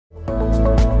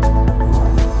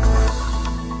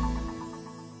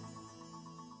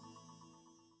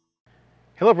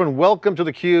Hello everyone, welcome to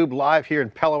theCUBE, live here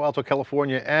in Palo Alto,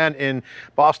 California and in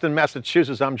Boston,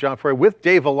 Massachusetts. I'm John Furrier with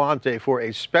Dave Vellante for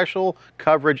a special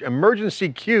coverage emergency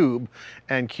CUBE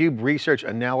and CUBE research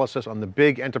analysis on the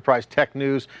big enterprise tech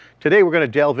news. Today we're going to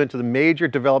delve into the major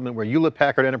development where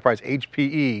Hewlett-Packard Enterprise,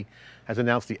 HPE, has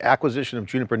announced the acquisition of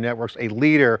Juniper Networks, a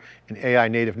leader in AI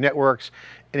native networks,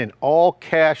 in an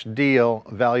all-cash deal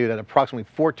valued at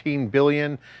approximately $14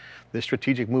 billion. This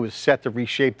strategic move is set to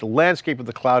reshape the landscape of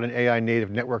the cloud and AI native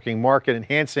networking market,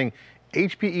 enhancing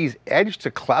HPE's edge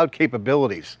to cloud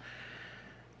capabilities.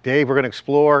 Dave, we're going to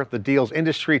explore the deal's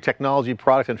industry, technology,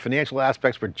 product, and financial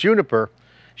aspects for Juniper.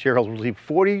 Shareholders will receive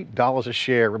 $40 a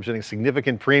share, representing a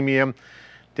significant premium.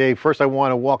 Dave, first I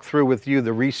want to walk through with you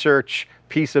the research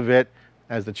piece of it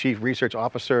as the Chief Research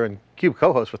Officer and CUBE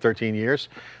co-host for 13 years,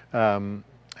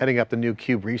 heading up the new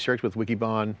CUBE research with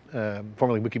Wikibon,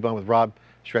 formerly Wikibon with Rob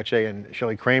Strechay and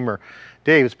Shelley Kramer.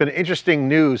 Dave, it's been interesting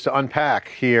news to unpack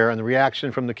here, and the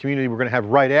reaction from the community we're going to have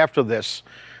right after this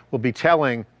will be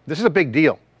telling. This is a big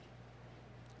deal.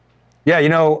 Yeah, you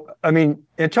know, I mean,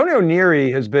 Antonio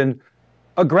Neri has been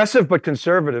aggressive but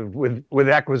conservative with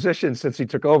acquisitions since he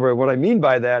took over. What I mean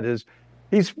by that is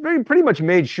he's pretty much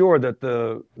made sure that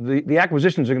the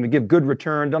acquisitions are going to give good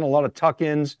return, done a lot of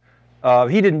tuck-ins.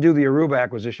 He didn't do the Aruba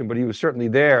acquisition, but he was certainly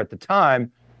there at the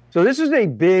time. So this is a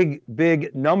big,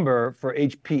 big number for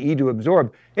HPE to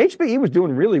absorb. HPE was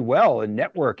doing really well in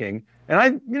networking.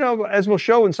 And as we'll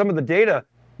show in some of the data,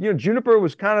 Juniper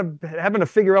was kind of having to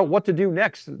figure out what to do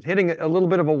next, hitting a little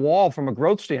bit of a wall from a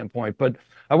growth standpoint. But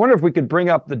I wonder if we could bring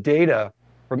up the data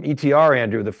from ETR,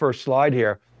 Andrew, the first slide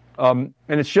here. And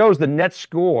it shows the net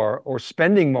score or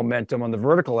spending momentum on the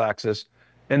vertical axis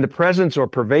and the presence or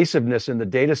pervasiveness in the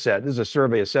data set. This is a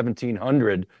survey of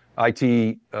 1,700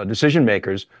 IT decision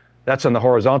makers. That's on the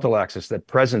horizontal axis, that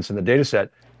presence in the data set.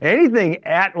 Anything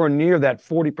at or near that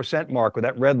 40% mark or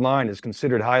that red line is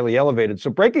considered highly elevated.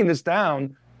 So breaking this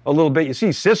down a little bit, you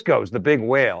see Cisco's the big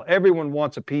whale. Everyone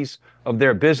wants a piece of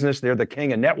their business. They're the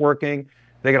king of networking.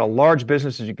 They got a large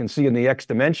business, as you can see in the X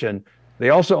dimension.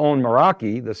 They also own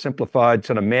Meraki, the simplified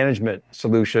sort of management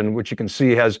solution, which you can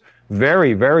see has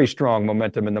very, very strong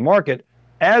momentum in the market,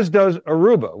 as does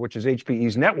Aruba, which is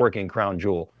HPE's networking crown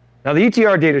jewel. Now the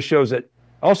ETR data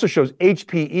also shows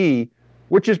HPE,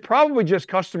 which is probably just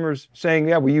customers saying,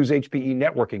 yeah, we use HPE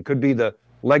networking. Could be the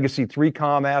legacy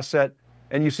 3Com asset.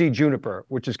 And you see Juniper,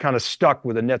 which is kind of stuck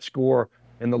with a net score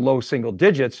in the low single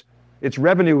digits. Its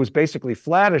revenue was basically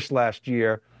flattish last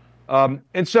year. But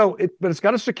it's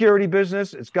got a security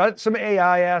business. It's got some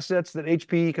AI assets that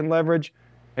HPE can leverage.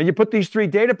 And you put these three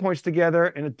data points together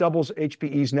and it doubles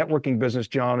HPE's networking business,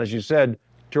 John, as you said,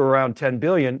 to around 10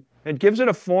 billion. It gives it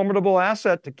a formidable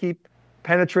asset to keep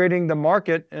penetrating the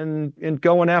market and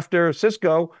going after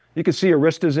Cisco. You can see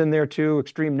Arista's in there too,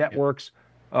 Extreme Networks.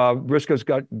 Arista's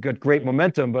got great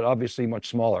momentum, but obviously much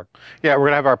smaller. Yeah, we're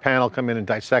going to have our panel come in and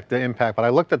dissect the impact, but I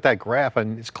looked at that graph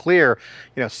and it's clear,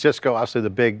 Cisco, obviously the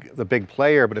big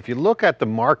player, but if you look at the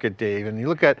market, Dave, and you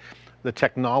look at the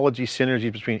technology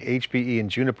synergy between HPE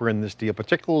and Juniper in this deal,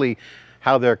 particularly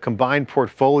how their combined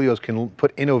portfolios can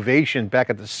put innovation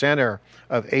back at the center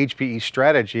of HPE's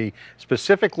strategy,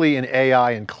 specifically in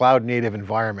AI and cloud native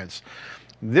environments.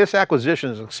 This acquisition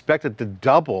is expected to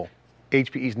double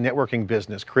HPE's networking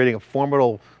business, creating a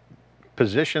formidable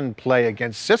position play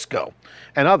against Cisco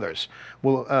and others.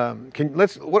 Well,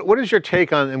 what is your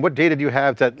take on, and what data do you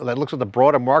have that looks at the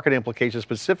broader market implications,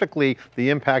 specifically the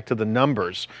impact to the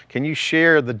numbers? Can you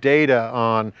share the data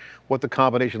on what the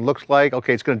combination looks like?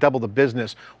 Okay, it's going to double the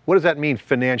business. What does that mean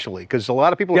financially? Because a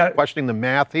lot of people are questioning the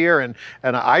math here, and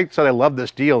I said I love this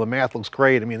deal. The math looks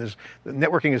great. I mean,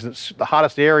 networking is the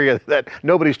hottest area that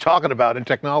nobody's talking about in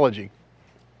technology.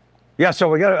 Yeah, so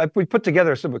we put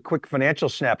together a quick financial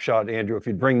snapshot, Andrew, if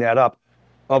you'd bring that up,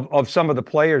 of some of the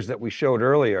players that we showed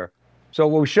earlier. So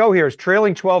what we show here is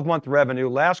trailing 12-month revenue,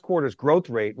 last quarter's growth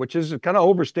rate, which is kind of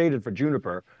overstated for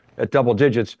Juniper at double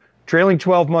digits, trailing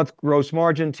 12-month gross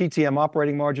margin, TTM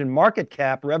operating margin, market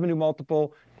cap, revenue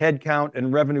multiple, head count,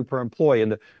 and revenue per employee.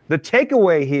 And the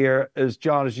takeaway here is,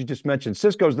 John, as you just mentioned,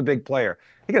 Cisco's the big player.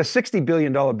 They got a $60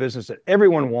 billion business that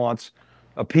everyone wants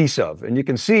a piece of. And you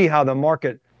can see how the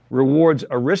market rewards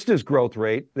Arista's growth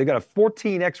rate. They got a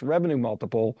 14x revenue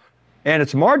multiple, and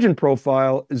its margin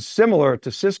profile is similar to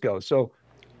Cisco. So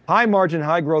high margin,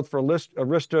 high growth for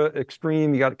Arista,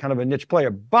 Extreme, you got kind of a niche player.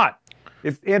 But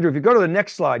Andrew, if you go to the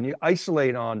next slide and you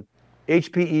isolate on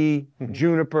HPE,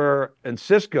 Juniper, and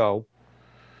Cisco,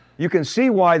 you can see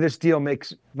why this deal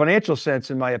makes financial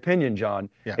sense, in my opinion, John.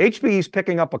 Yeah. HPE is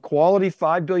picking up a quality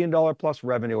 $5 billion plus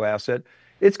revenue asset.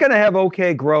 It's going to have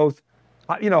okay growth.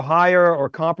 higher or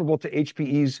comparable to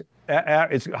HPE's,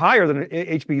 it's higher than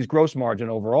HPE's gross margin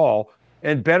overall,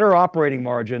 and better operating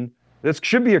margin. This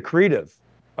should be accretive,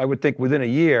 I would think, within a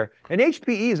year. And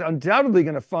HPE is undoubtedly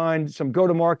going to find some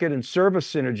go-to-market and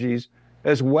service synergies,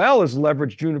 as well as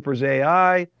leverage Juniper's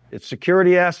AI, its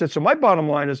security assets. So my bottom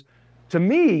line is, to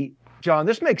me, John,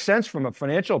 this makes sense from a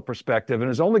financial perspective and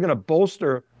is only going to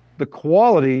bolster the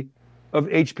quality of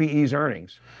HPE's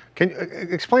earnings. Can you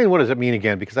explain what does it mean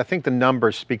again? Because I think the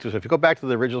numbers speak to us. If you go back to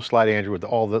the original slide, Andrew, with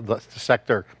all the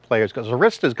sector players, because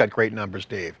Arista's got great numbers,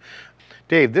 Dave.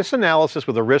 Dave, this analysis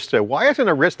with Arista, why isn't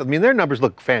Arista, I mean, their numbers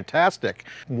look fantastic.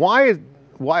 Why,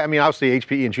 I mean, obviously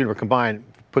HPE and Juniper combined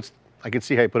I can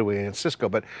see how you put it within Cisco,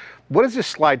 but what does this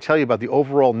slide tell you about the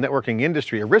overall networking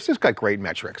industry? Arista's got great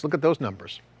metrics. Look at those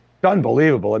numbers.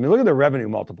 Unbelievable. I mean, look at the revenue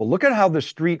multiple. Look at how the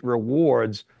street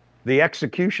rewards the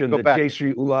execution that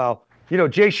Jayshree Ullal,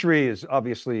 Jayshree is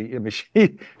obviously, I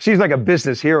mean, she's like a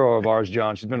business hero of ours,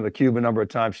 John. She's been to theCUBE a number of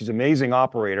times. She's an amazing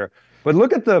operator. But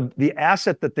look at the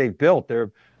asset that they've built.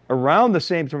 They're around the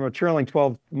same, from a trailing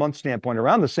 12-month standpoint,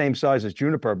 around the same size as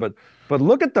Juniper. But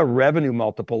look at the revenue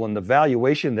multiple and the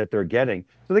valuation that they're getting.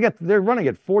 So they're running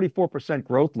at 44%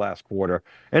 growth last quarter,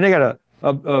 and they got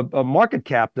a market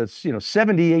cap that's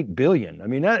 78 billion. I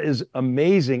mean, that is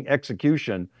amazing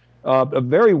execution. A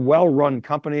very well-run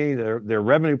company. Their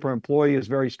revenue per employee is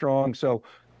very strong. So,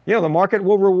 the market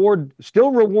will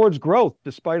still rewards growth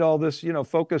despite all this,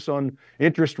 focus on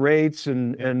interest rates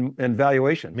and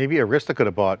valuation. Maybe Arista could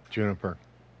have bought Juniper.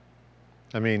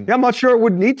 I mean, yeah, I'm not sure it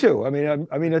would need to. I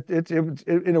mean, it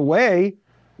in a way,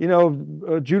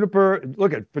 Juniper.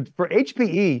 Look for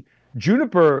HPE,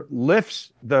 Juniper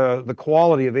lifts the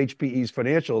quality of HPE's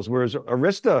financials, whereas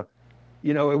Arista,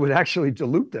 it would actually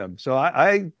dilute them. So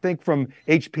I think from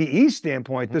HPE's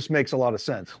standpoint, this makes a lot of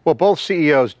sense. Well, both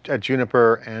CEOs at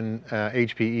Juniper and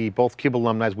HPE, both CUBE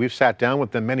alumni, we've sat down with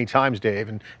them many times, Dave,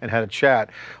 and had a chat.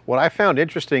 What I found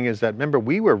interesting is that, remember,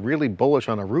 we were really bullish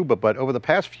on Aruba, but over the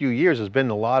past few years, there's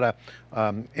been a lot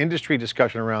of industry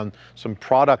discussion around some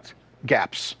product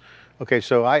gaps. Okay,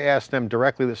 so I asked them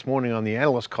directly this morning on the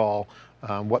analyst call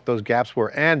what those gaps were,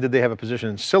 and did they have a position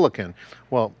in silicon?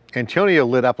 Well, Antonio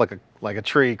lit up like a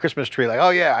tree, Christmas tree, like, oh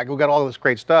yeah, we got all this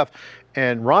great stuff.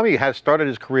 And Rami has started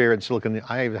his career in silicon.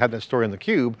 I had that story on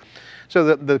theCUBE.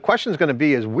 So the question is going to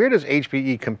be is, where does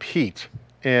HPE compete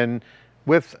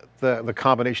with the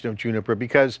combination of Juniper?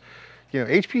 Because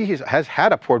HPE has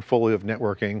had a portfolio of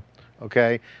networking,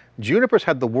 okay? Juniper's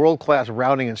had the world-class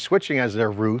routing and switching as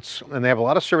their roots, and they have a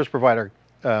lot of service provider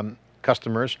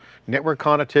customers. Network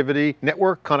connectivity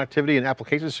and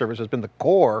application service has been the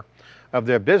core of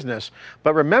their business.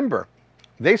 But remember,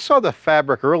 they saw the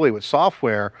fabric early with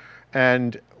software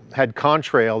and had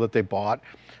Contrail that they bought.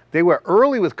 They were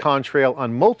early with Contrail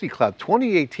on multi-cloud.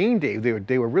 2018, Dave,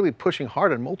 they were really pushing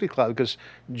hard on multi-cloud because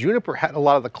Juniper had a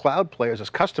lot of the cloud players as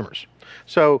customers.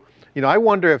 So, I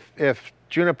wonder if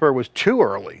Juniper was too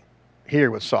early here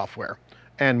with software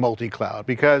and multi-cloud,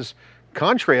 because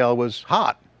Contrail was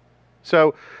hot.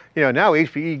 So, now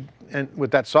HPE, and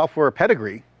with that software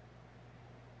pedigree,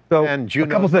 and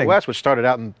Junos OS, which started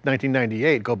out in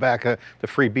 1998, go back to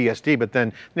free BSD, but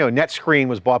then, NetScreen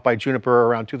was bought by Juniper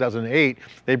around 2008.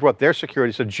 They brought their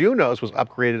security, so Junos was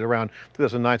upgraded around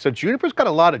 2009. So Juniper's got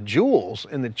a lot of jewels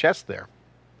in the chest there.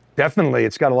 Definitely,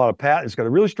 it's got a lot of patents. It's got a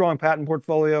really strong patent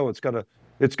portfolio. It's got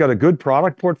a good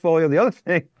product portfolio. The other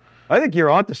thing, I think you're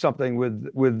onto something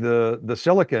with the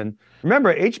silicon.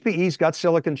 Remember, HPE's got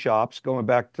silicon shops going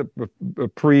back to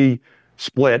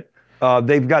pre-split.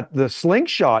 They've got the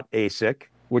Slingshot ASIC,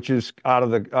 which is out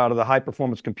of the high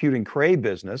performance computing Cray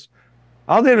business.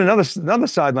 I'll give another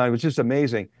sideline, which is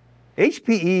amazing.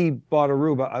 HPE bought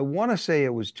Aruba, I want to say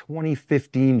it was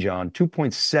 2015, John,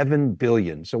 2.7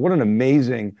 billion. So what an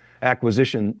amazing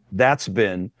acquisition that's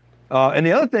been. And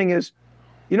the other thing is,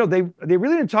 they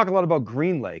really didn't talk a lot about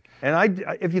GreenLake. And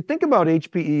if you think about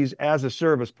HPE's as a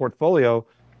service portfolio,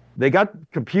 they got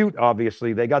compute,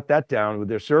 obviously, they got that down with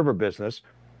their server business.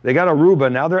 They got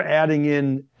Aruba, now they're adding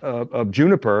in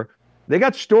Juniper. They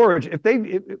got storage.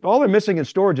 If all they're missing in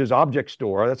storage is object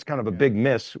store, that's kind of a big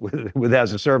miss with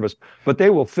as a service, but they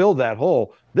will fill that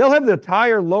hole. They'll have the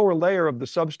entire lower layer of the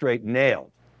substrate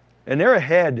nailed, and they're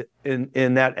ahead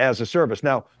in that as a service.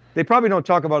 Now, they probably don't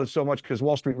talk about it so much because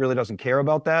Wall Street really doesn't care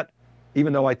about that,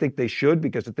 even though I think they should,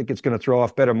 because I think it's going to throw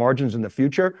off better margins in the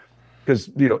future,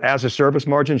 because as a service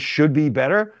margins should be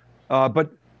better. But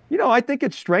I think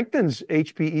it strengthens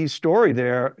HPE's story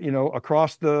there,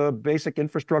 across the basic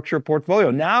infrastructure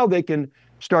portfolio. Now they can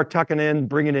start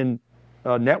bringing in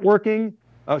networking,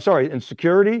 and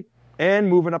security, and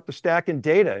moving up the stack in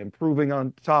data, improving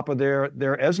on top of their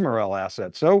Esmeralda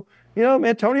assets. So,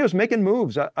 Antonio's making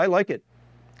moves. I like it.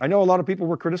 I know a lot of people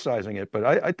were criticizing it, but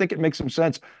I think it makes some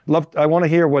sense. I want to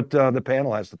hear what the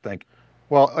panel has to think.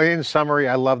 Well, in summary,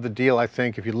 I love the deal. I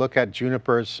think if you look at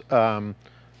Juniper's,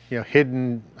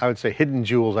 hidden, I would say hidden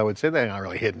jewels, I would say they're not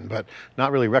really hidden, but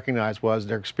not really recognized, was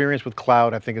their experience with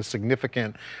cloud, I think is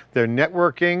significant. Their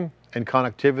networking and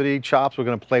connectivity chops are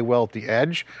going to play well at the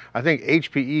edge. I think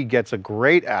HPE gets a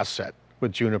great asset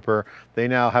with Juniper. They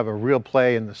now have a real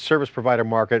play in the service provider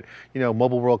market.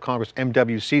 Mobile World Congress,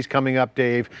 MWC's coming up,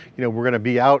 Dave. We're going to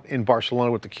be out in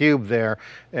Barcelona with theCUBE there,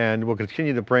 and we'll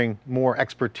continue to bring more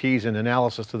expertise and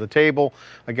analysis to the table.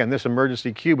 Again, this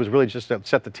emergency CUBE was really just to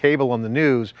set the table on the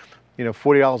news.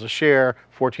 $40 a share,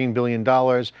 $14 billion.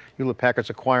 Hewlett-Packard's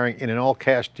acquiring in an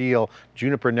all-cash deal.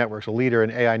 Juniper Networks, a leader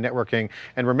in AI networking.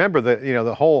 And remember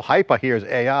the whole hype here is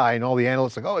AI, and all the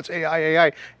analysts like, oh, it's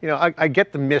AI. I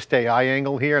get the missed AI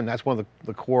angle here, and that's one of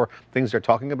the core things they're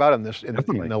talking about in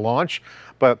the launch.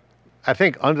 But I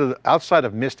think outside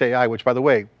of missed AI, which by the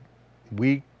way,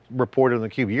 we reported on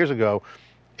theCUBE years ago,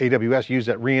 AWS used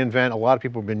at reInvent. A lot of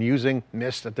people have been using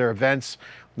Mist at their events.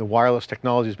 The wireless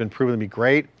technology has been proven to be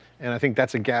great. And I think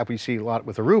that's a gap we see a lot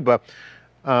with Aruba.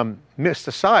 Mist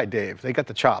aside, Dave, they got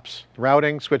the chops.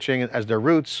 Routing, switching as their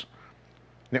roots,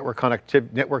 network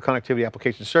connectivity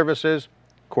application services,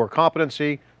 core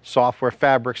competency, software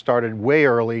fabric started way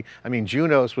early. I mean,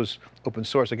 Junos was open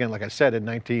source, again, like I said, in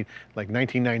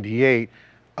 1998,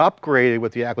 upgraded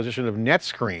with the acquisition of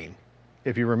NetScreen,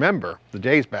 if you remember the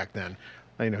days back then.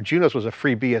 Junos was a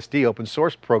free BSD open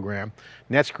source program.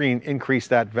 NetScreen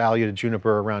increased that value to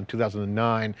Juniper around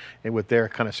 2009, and with their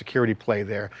kind of security play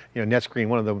there. NetScreen,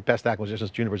 one of the best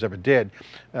acquisitions Juniper's ever did.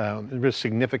 It was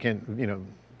significant,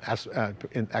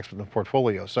 aspect of the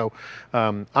portfolio. So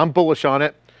I'm bullish on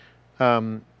it.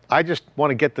 I just want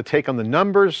to get the take on the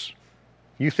numbers.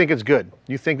 You think it's good?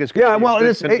 You think it's good? Yeah, well,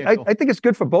 I think it's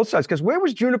good for both sides, because where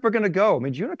was Juniper going to go? I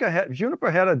mean,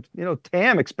 Juniper had a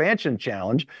TAM expansion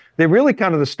challenge. They really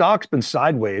the stock's been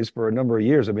sideways for a number of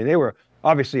years. I mean, they were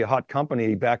obviously a hot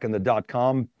company back in the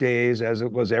 .com days, as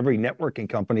it was every networking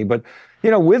company. But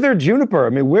with their Juniper,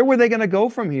 I mean, where were they going to go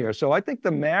from here? So I think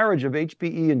the marriage of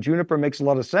HPE and Juniper makes a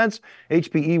lot of sense.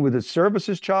 HPE with its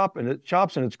services chops and its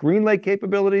GreenLake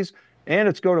capabilities and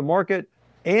its go-to-market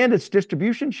and its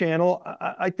distribution channel.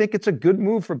 I think it's a good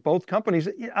move for both companies.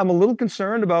 I'm a little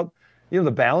concerned about,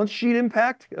 the balance sheet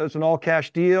impact. It's an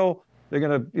all-cash deal. They're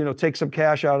going to, take some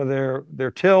cash out of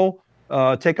their till,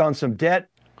 take on some debt.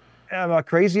 I'm not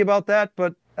crazy about that,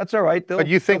 but that's all right. But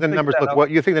you think the numbers look what?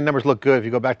 You think the numbers look good? If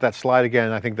you go back to that slide again,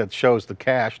 I think that shows the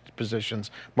cash positions,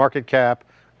 market cap,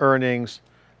 earnings.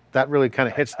 That really kind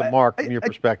of hits the mark from your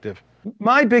perspective.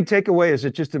 My big takeaway is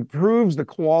it just improves the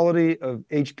quality of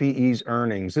HPE's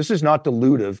earnings. This is not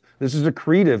dilutive. This is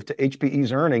accretive to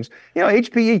HPE's earnings.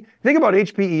 HPE, think about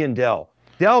HPE and Dell.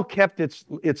 Dell kept its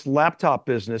laptop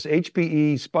business.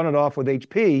 HPE spun it off with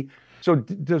HP. So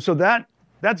that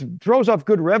throws off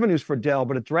good revenues for Dell,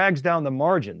 but it drags down the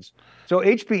margins. So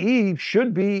HPE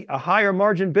should be a higher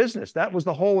margin business. That was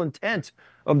the whole intent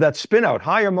of that spin out.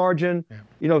 Higher margin,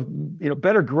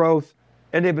 better growth.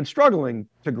 And they've been struggling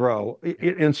to grow.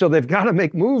 And so they've got to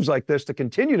make moves like this to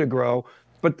continue to grow.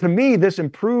 But to me, this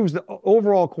improves the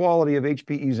overall quality of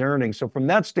HPE's earnings. So from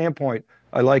that standpoint,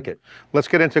 I like it. Let's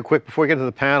get into before we get to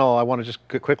the panel, I want to just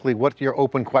quickly, what are your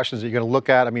open questions that you're going to look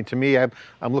at? I mean, to me, I'm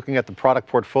looking at the product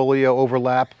portfolio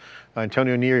overlap.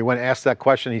 Antonio Neri, when asked that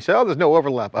question, he said, oh, there's no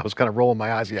overlap. I was kind of rolling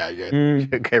my eyes. Yeah.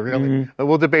 Okay, really?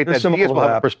 We'll debate that. Zeus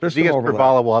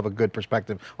Kerravala will have a good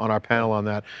perspective on our panel on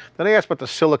that. Then I asked about the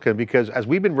silicon, because as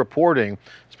we've been reporting,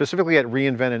 specifically at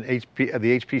reInvent and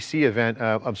the HPC event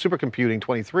of Supercomputing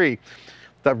 23,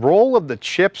 the role of the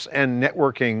chips and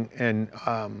networking and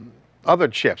other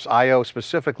chips, I/O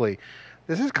specifically,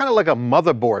 this is kind of like a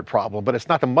motherboard problem, but it's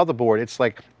not the motherboard. It's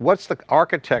like, what's the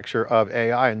architecture of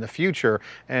AI in the future?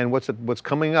 And what's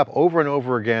coming up over and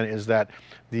over again is that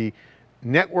the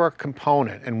network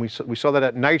component, and we saw that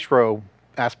at Nitro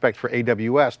aspect for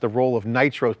AWS, the role of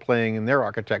Nitro playing in their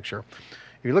architecture.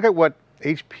 If you look at what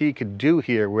HP could do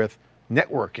here with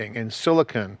networking and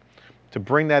silicon to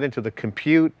bring that into the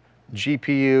compute,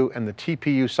 GPU, and the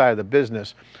TPU side of the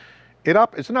business,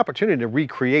 it's an opportunity to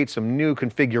recreate some new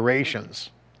configurations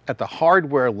at the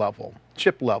hardware level,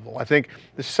 chip level. I think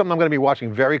this is something I'm going to be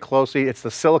watching very closely. It's the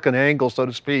SiliconANGLE, so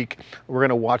to speak. We're going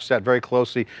to watch that very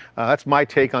closely. That's my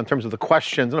take on terms of the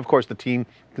questions, and of course the team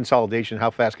consolidation, how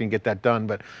fast can you get that done.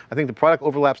 But I think the product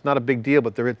overlap's not a big deal,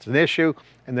 but it's an issue.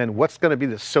 And then what's going to be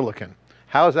the silicon?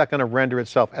 How is that going to render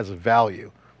itself as a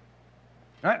value?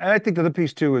 I think the other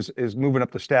piece too is moving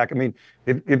up the stack. I mean,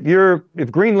 if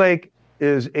GreenLake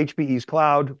is HPE's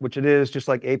cloud, which it is, just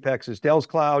like Apex is Dell's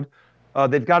cloud,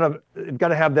 they've got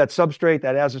to have that substrate,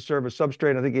 that as a service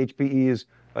substrate. I think HPE is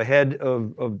ahead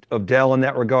of Dell in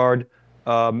that regard,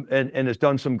 and has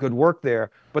done some good work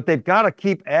there. But they've got to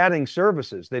keep adding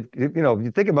services.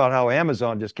 You think about how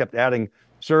Amazon just kept adding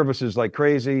services like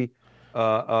crazy.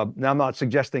 Now I'm not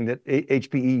suggesting that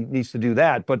HPE needs to do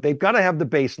that, but they've got to have the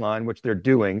baseline, which they're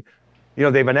doing.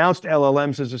 They've announced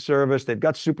LLMs as a service. They've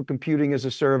got supercomputing as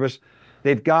a service.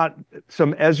 They've got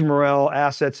some Esmeralda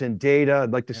assets in data.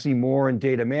 I'd like to see more in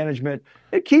data management.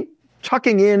 They keep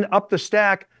tucking in up the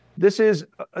stack. This is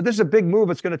a big move.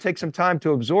 It's going to take some time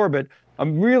to absorb it.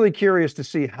 I'm really curious to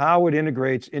see how it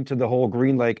integrates into the whole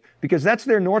GreenLake, because that's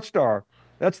their North Star.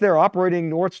 That's their operating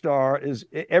North Star, is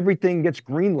everything gets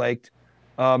GreenLaked.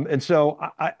 And so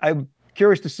I'm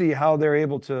curious to see how they're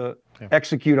able to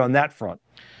execute on that front.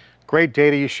 Great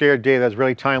data you shared, Dave. That's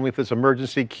really timely for this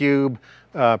emergency CUBE.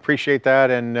 Appreciate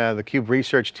that, and the CUBE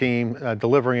research team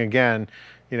delivering again.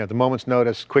 At the moment's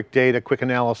notice, quick data, quick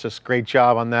analysis. Great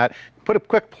job on that. Put a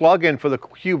quick plug in for the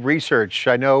CUBE research.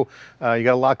 I know you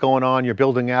got a lot going on. You're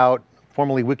building out,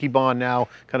 formerly Wikibon, now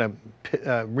kind of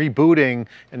rebooting,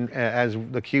 and as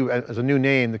the CUBE, as a new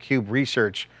name, the CUBE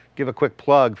research. Give a quick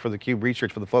plug for the CUBE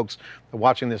research for the folks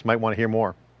watching this might want to hear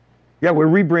more. Yeah, we're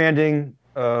rebranding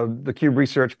the CUBE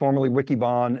research, formerly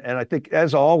Wikibon, and I think,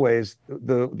 as always,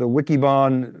 the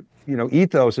Wikibon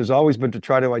ethos has always been to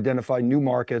try to identify new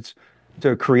markets,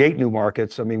 to create new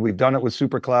markets. I mean, we've done it with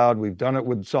SuperCloud, we've done it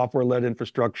with software-led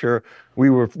infrastructure. We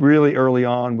were really early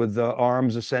on with the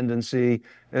ARM's ascendancy,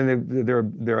 and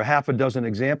there are half a dozen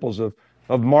examples of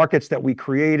markets that we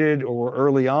created or were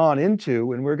early on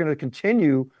into, and we're going to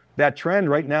continue that trend.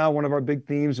 Right now, one of our big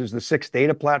themes is the 6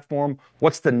 data platform.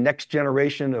 What's the next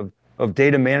generation of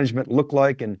data management look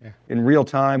like in real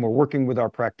time? We're working with our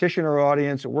practitioner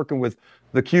audience. We're working with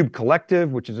the CUBE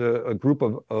Collective, which is a group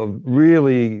of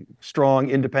really strong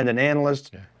independent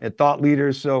analysts and thought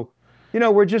leaders. So,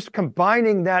 we're just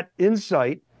combining that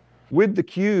insight with the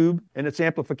CUBE and its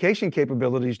amplification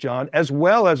capabilities, John, as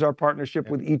well as our partnership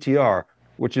with ETR,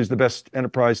 which is the best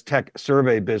enterprise tech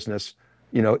survey business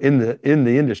in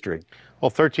the industry. Well,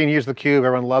 13 years of theCUBE,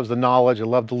 everyone loves the knowledge, they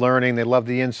love the learning, they love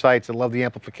the insights, they love the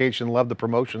amplification, love the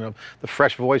promotion of the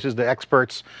fresh voices, the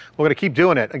experts. We're going to keep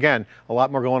doing it. Again, a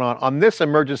lot more going on. On this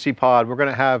emergency pod, we're going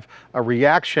to have a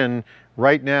reaction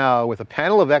right now with a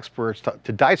panel of experts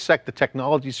to dissect the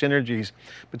technology synergies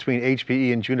between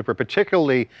HPE and Juniper,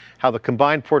 particularly how the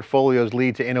combined portfolios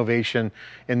lead to innovation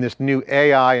in this new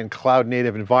AI and cloud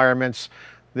native environments.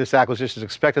 This acquisition is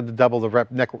expected to double the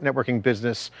networking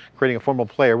business, creating a formal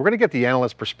player. We're going to get the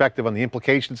analyst perspective on the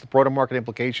implications, the proto-market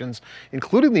implications,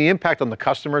 including the impact on the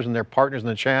customers and their partners in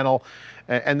the channel.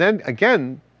 And then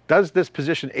again, does this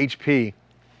position HP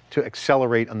to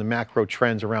accelerate on the macro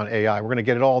trends around AI? We're going to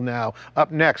get it all now.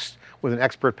 Up next with an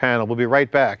expert panel. We'll be right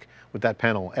back with that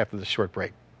panel after this short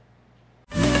break.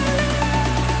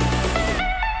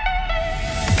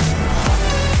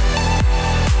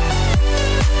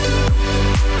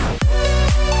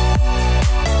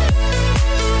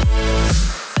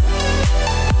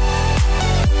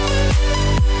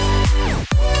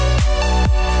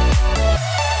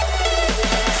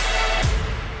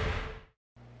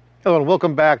 Hello and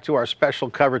welcome back to our special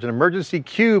coverage, an emergency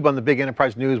CUBE on the big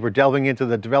enterprise news. We're delving into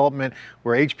the development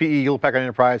where HPE Hewlett Packard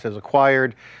Enterprise has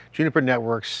acquired Juniper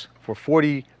Networks for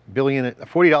 $40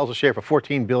 a share for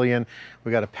 $14 billion.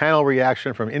 We got a panel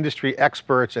reaction from industry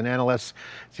experts and analysts.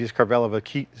 Zeus Kerravala of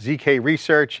ZK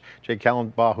Research,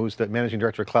 Kaldenbaugh, who's the Managing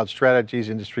Director of Cloud Strategies,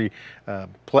 industry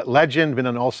legend, been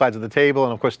on all sides of the table,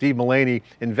 and of course Steve Mullaney,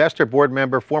 investor, board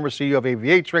member, former CEO of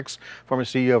Aviatrix, former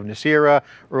CEO of Nicira,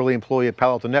 early employee at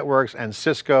Palo Alto Networks and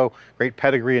Cisco, great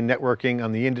pedigree in networking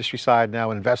on the industry side,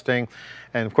 now investing.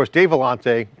 And of course Dave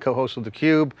Vellante, co-host of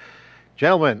theCUBE.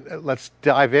 Gentlemen, let's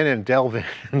dive in and delve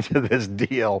into this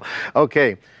deal.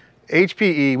 Okay,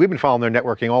 HPE, we've been following their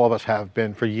networking, all of us have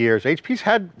been for years. HPE's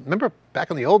had, remember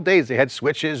back in the old days, they had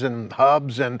switches and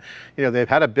hubs and they've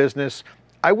had a business.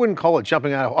 I wouldn't call it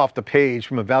jumping out off the page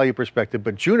from a value perspective,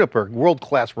 but Juniper,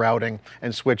 world-class routing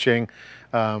and switching,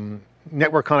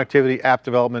 network connectivity, app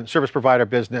development, service provider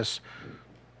business,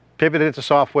 pivoted into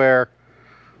software,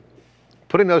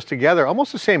 putting those together,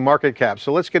 almost the same market cap.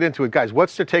 So let's get into it. Guys,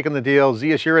 what's their take on the deal?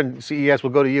 Zeus, you're in CES,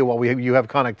 we'll go to you while you have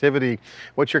connectivity.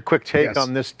 What's your quick take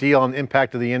on this deal and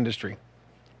impact of the industry?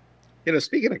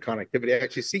 Speaking of connectivity,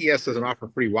 actually CES doesn't offer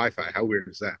free Wi-Fi. How weird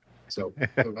is that? So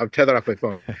I'm tethered off my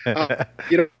phone.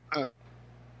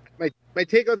 My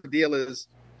take on the deal is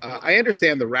I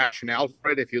understand the rationale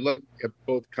for it. If you look at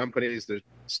both companies, the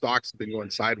stocks have been going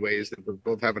sideways. They're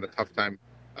both having a tough time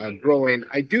growing.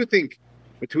 I do think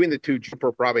between the two,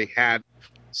 Juniper probably had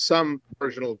some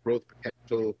marginal growth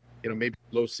potential, maybe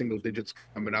low single digits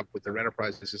coming up with their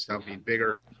enterprise business now being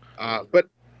bigger. But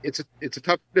it's a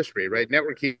tough industry, right?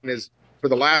 Networking is, for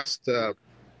the last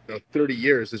 30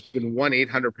 years, has been one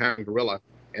 800-pound gorilla,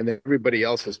 and then everybody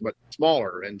else is much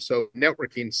smaller. And so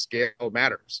networking scale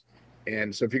matters.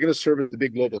 And so if you're going to service the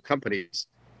big global companies,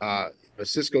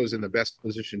 Cisco is in the best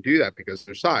position to do that because of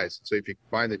their size. So if you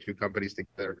combine the two companies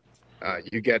together,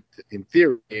 you get, in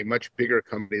theory, a much bigger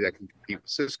company that can compete with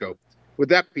Cisco. With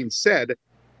that being said,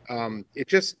 it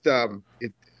just, I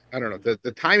don't know,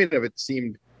 the timing of it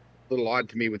seemed a little odd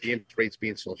to me with the interest rates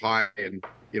being so high and,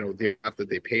 the amount that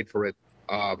they paid for it.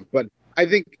 But I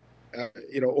think,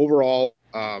 overall,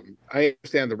 I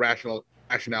understand the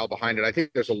rationale behind it. I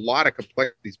think there's a lot of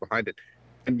complexities behind it.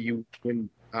 And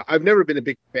I've never been a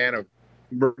big fan of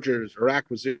mergers or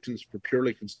acquisitions for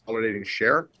purely consolidating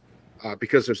share.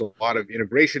 Because there's a lot of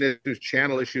integration issues,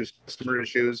 channel issues, customer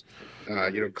issues,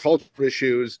 culture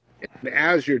issues. And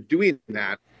as you're doing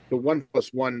that, the 1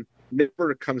 + 1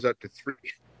 never comes out to 3,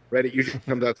 right? It usually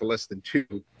comes out to less than 2.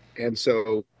 And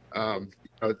so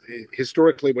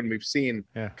historically, when we've seen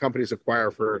companies acquire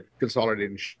for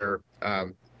consolidating share,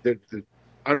 the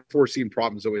unforeseen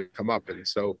problems always come up. And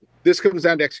so this comes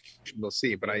down to execution, we'll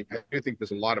see. But I do think there's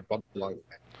a lot of bumps along the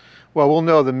way. Well, we'll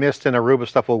know the Mist and Aruba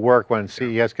stuff will work when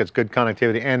CES gets good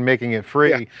connectivity and making it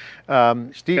free.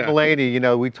 Steve Mullaney,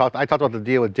 I talked about the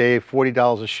deal with Dave,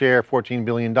 $40 a share, $14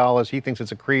 billion. He thinks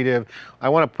it's accretive.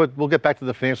 We'll get back to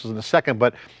the financials in a second,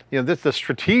 but the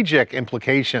strategic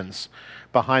implications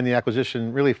behind the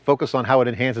acquisition really focus on how it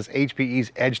enhances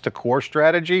HPE's edge to core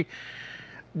strategy.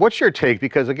 What's your take?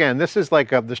 Because again, this is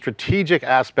like the strategic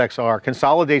aspects are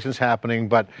consolidations happening,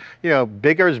 but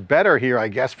bigger is better here, I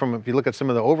guess. If you look at some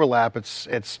of the overlap, it's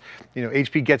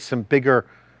HP gets a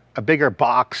bigger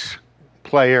box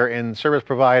player in service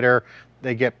provider.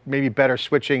 They get maybe better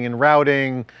switching and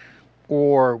routing,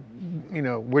 or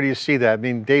where do you see that? I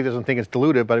mean, Dave doesn't think it's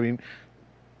diluted, but I mean,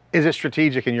 is it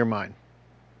strategic in your mind?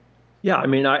 Yeah, I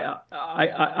mean,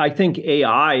 I think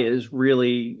AI is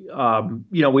really,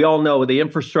 we all know the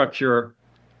infrastructure,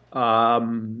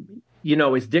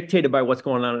 is dictated by what's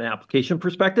going on in an application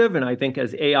perspective. And I think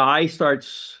as AI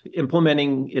starts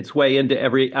implementing its way into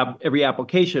every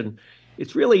application,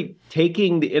 it's really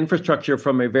taking the infrastructure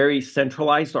from a very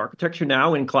centralized architecture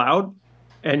now in cloud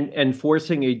and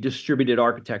forcing a distributed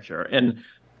architecture. And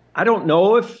I don't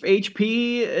know if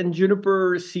HP and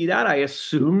Juniper see that. I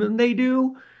assume they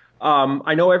do.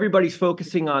 I know everybody's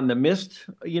focusing on the Mist,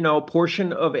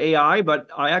 portion of AI, but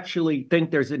I actually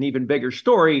think there's an even bigger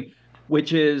story,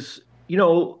 which is,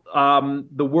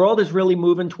 the world is really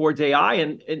moving towards AI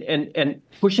and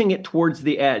pushing it towards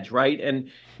the edge, right? And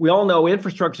we all know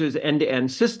infrastructure is an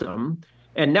end-to-end system,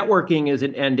 and networking is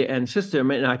an end-to-end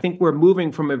system. And I think we're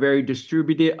moving from a very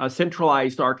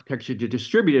centralized architecture to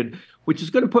distributed, which is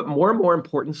going to put more and more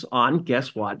importance on,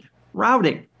 guess what?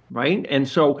 Routing, right? And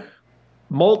so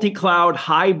multi-cloud,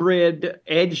 hybrid,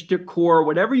 edge to core,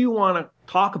 whatever you want to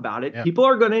talk about it, people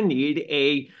are going to need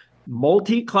a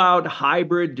multi-cloud,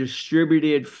 hybrid,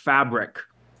 distributed fabric.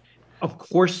 Of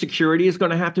course, security is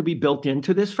going to have to be built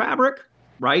into this fabric,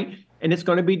 right? And it's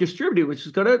going to be distributed, which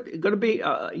is going to be,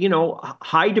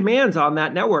 high demands on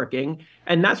that networking.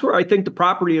 And that's where I think the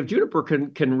property of Juniper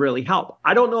can really help.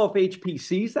 I don't know if HP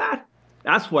sees that.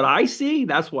 That's what I see.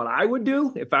 That's what I would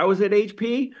do if I was at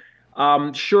HP.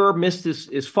 Sure, Mist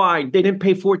is fine. They didn't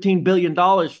pay $14 billion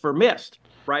for Mist,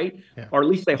 right? Or at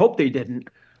least they hope they didn't.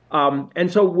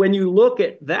 And so when you look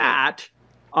at that,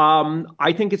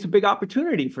 I think it's a big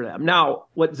opportunity for them. Now,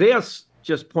 what Zeus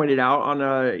just pointed out on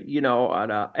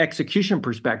a execution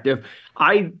perspective,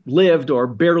 I lived or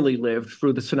barely lived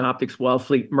through the Synoptics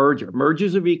Wellfleet merger.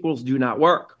 Mergers of equals do not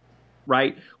work,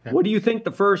 right? What do you think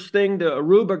the first thing the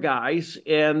Aruba guys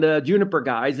and the Juniper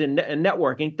guys in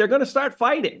networking, they're going to start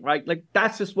fighting, right? Like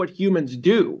that's just what humans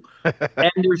do.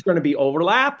 And there's going to be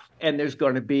overlap, and there's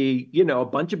going to be, a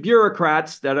bunch of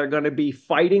bureaucrats that are going to be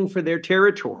fighting for their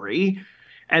territory.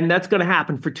 And that's going to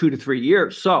happen for 2 to 3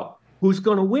 years. So who's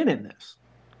going to win in this?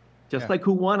 Just like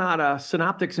who won out of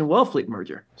Synoptics and Wellfleet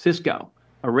merger? Cisco,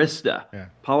 Arista,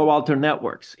 Palo Alto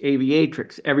Networks,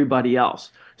 Aviatrix, everybody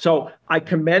else. So I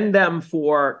commend them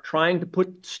for trying to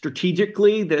put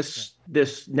strategically this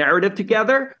narrative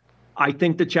together. I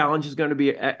think the challenge is going to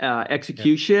be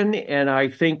execution. And I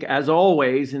think, as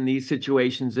always, in these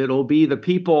situations, it'll be the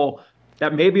people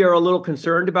that maybe are a little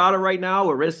concerned about it right now,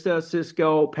 Arista,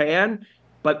 Cisco, Pan,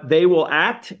 but they will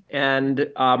act, and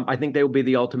I think they will be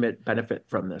the ultimate benefit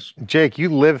from this. Jake, you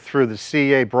lived through the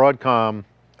CA Broadcom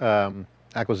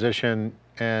acquisition,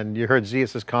 and you heard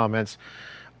Zeus's comments.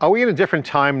 Are we in a different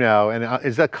time now? And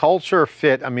is that culture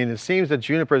fit? I mean, it seems that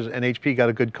Juniper and HP got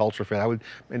a good culture fit.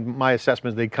 In my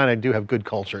assessment, they kind of do have good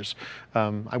cultures.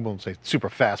 I won't say super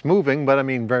fast moving, but I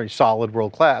mean, very solid,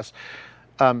 world class.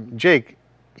 Jake,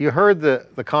 you heard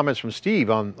the comments from Steve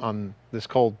on this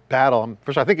cold battle.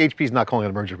 First, I think HP's not calling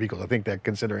it a merger of equals. I think they're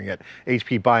considering it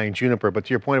HP buying Juniper. But to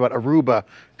your point about Aruba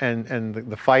and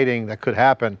the fighting that could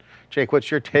happen, Jake, what's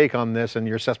your take on this and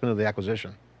your assessment of the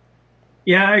acquisition?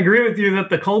 Yeah, I agree with you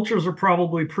that the cultures are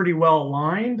probably pretty well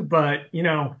aligned, but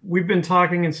we've been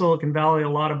talking in Silicon Valley a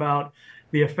lot about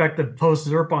the effect of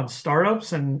post-ZIRP on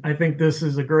startups, and I think this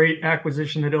is a great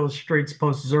acquisition that illustrates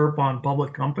post-ZIRP on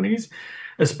public companies,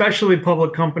 especially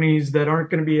public companies that aren't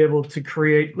going to be able to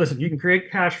create, listen, you can create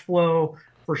cash flow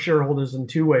for shareholders in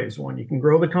two ways. One, you can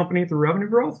grow the company through revenue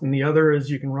growth, and the other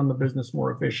is you can run the business more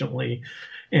efficiently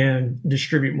and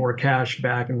distribute more cash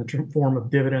back in the form of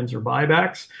dividends or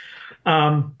buybacks.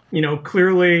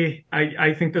 Clearly,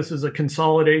 I think this is a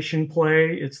consolidation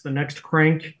play. It's the next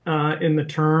crank in the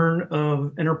turn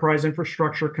of enterprise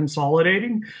infrastructure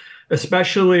consolidating,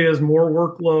 especially as more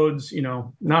workloads,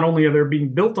 not only are they being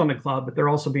built on the cloud, but they're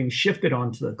also being shifted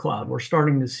onto the cloud. We're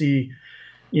starting to see,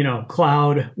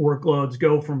 cloud workloads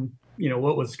go from,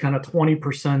 what was kind of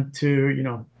 20%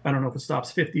 to, I don't know if it stops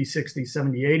 50, 60,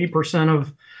 70, 80%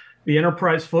 of the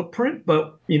enterprise footprint,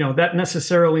 but that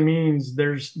necessarily means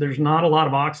there's not a lot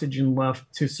of oxygen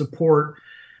left to support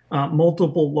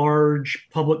multiple large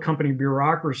public company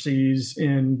bureaucracies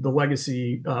in the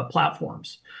legacy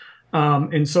platforms.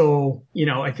 And so,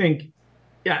 I think,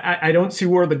 I don't see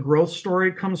where the growth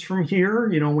story comes from here.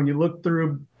 When you look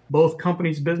through both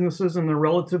companies' businesses and their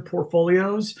relative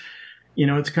portfolios,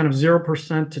 it's kind of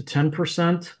 0% to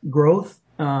 10% growth.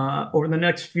 Over the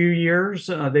next few years,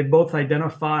 they both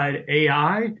identified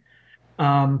AI.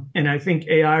 And I think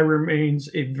AI remains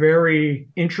a very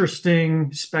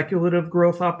interesting speculative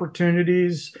growth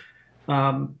opportunities.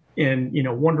 And,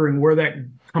 wondering where that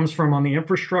comes from on the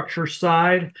infrastructure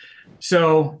side.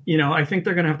 So, I think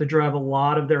they're going to have to drive a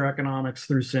lot of their economics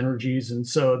through synergies. And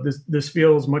so this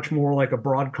feels much more like a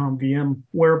Broadcom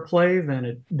VMware play than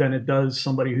it does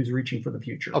somebody who's reaching for the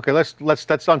future. Okay,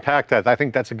 let's unpack that. I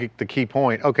think that's the key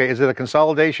point. Okay, is it a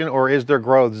consolidation or is there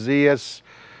growth? Zeus,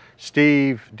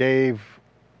 Steve, Dave,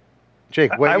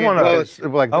 Jake. I want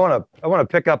to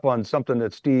pick up on something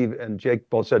that Steve and Jake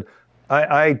both said.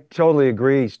 I totally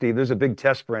agree, Steve. There's a big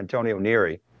test for Antonio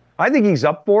Neri. I think he's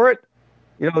up for it.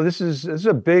 This is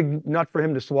a big nut for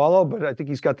him to swallow, but I think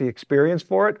he's got the experience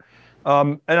for it.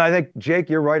 And I think, Jake,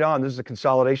 you're right on. This is a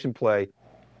consolidation play.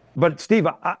 But Steve,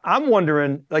 I'm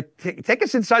wondering, take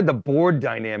us inside the board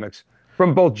dynamics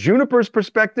from both Juniper's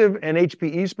perspective and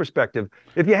HPE's perspective.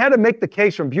 If you had to make the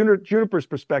case from Juniper's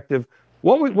perspective,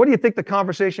 what do you think the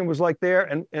conversation was like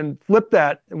there? And flip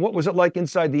that, and what was it like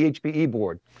inside the HPE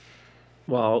board?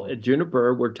 Well, at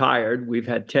Juniper, we're tired. We've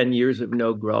had 10 years of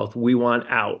no growth. We want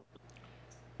out,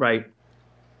 right?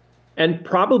 And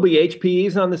probably HPE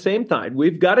is on the same side.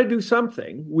 We've got to do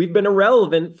something. We've been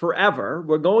irrelevant forever.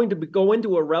 We're going to go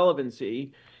into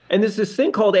irrelevancy. And there's this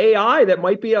thing called AI that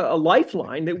might be a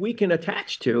lifeline that we can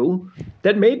attach to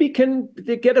that maybe can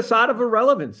get us out of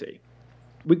irrelevancy.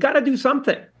 We've got to do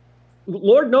something.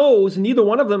 Lord knows neither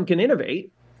one of them can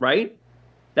innovate, right?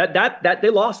 That they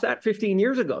lost that 15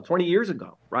 years ago, 20 years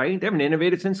ago, right? They haven't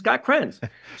innovated since Scott Krenz.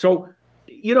 So,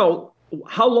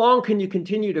 how long can you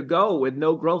continue to go with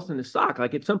no growth in the stock?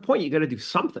 At some point, you got to do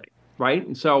something, right?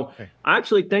 And so I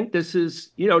actually think this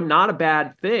is, not a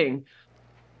bad thing.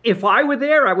 If I were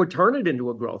there, I would turn it into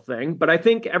a growth thing. But I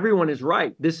think everyone is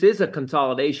right. This is a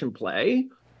consolidation play,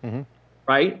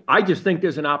 right? I just think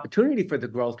there's an opportunity for the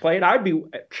growth play. And I'd be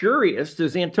curious,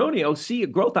 does Antonio see a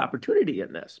growth opportunity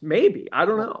in this? Maybe, I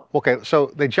don't know. Okay,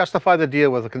 so they justify the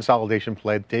deal with a consolidation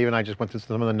play. Dave and I just went through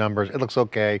some of the numbers. It looks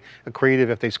okay. Accretive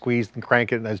if they squeeze and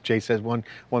crank it. And as Jake says, one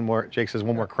more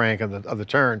crank of the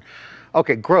turn.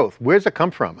 Okay, growth, where's it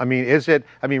come from?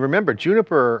 Remember,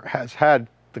 Juniper has had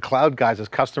the cloud guys as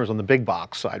customers on the big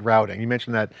box side, routing. You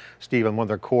mentioned that, Steve, on one of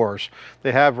their cores.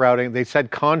 They have routing. They said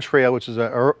Contrail, which is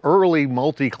an early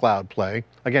multi-cloud play.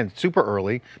 Again, super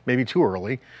early, maybe too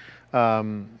early.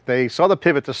 They saw the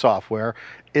pivot to software.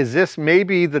 Is this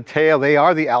maybe the tail? They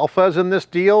are the alphas in this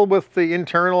deal with the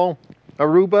internal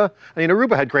Aruba.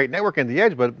 Aruba had great networking at the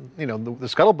edge, but the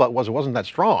scuttlebutt wasn't that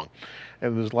strong.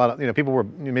 And there was a lot of, people were,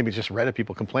 maybe just Reddit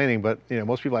people complaining, but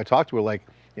most people I talked to were like,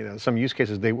 some use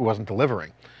cases they wasn't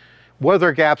delivering. What are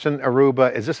their gaps in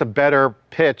Aruba? Is this a better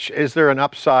pitch? Is there an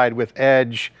upside with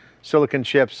edge, silicon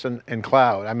chips, and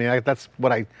cloud? I mean, that's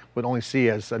what I would only see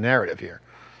as a narrative here.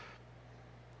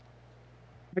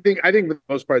 I think for the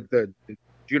most part, the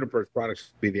Juniper's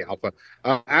products will be the alpha.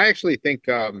 I actually think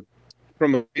from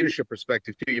a leadership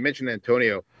perspective too, you mentioned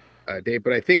Antonio, Dave,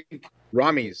 but I think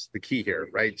Rami's the key here,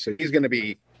 right? So he's going to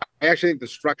be, I actually think the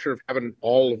structure of having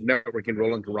all of networking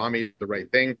roll into Rami is the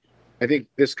right thing. I think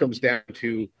this comes down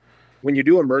to, when you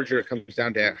do a merger, it comes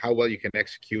down to how well you can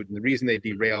execute. And the reason they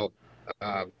derail,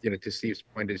 to Steve's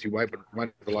point, is you wind up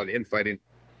with a lot of infighting.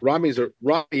 Rami is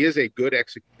a good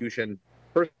execution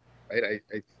person, right? I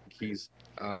think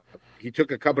he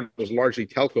took a company that was largely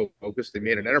telco focused and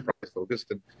made an enterprise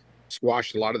focused and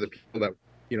squashed a lot of the people that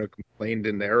complained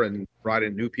in there and brought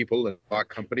in new people and bought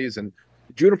companies. And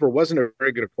Juniper wasn't a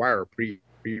very good acquirer pre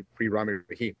Rami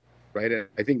Rahim, right? And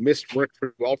I think Mist worked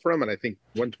pretty well for him, and I think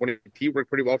 120T worked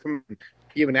pretty well for him. And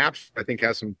even Apps, I think,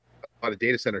 has a lot of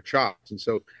data center chops. And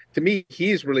so, to me,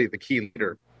 he's really the key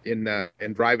leader in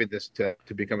driving this to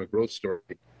become a growth story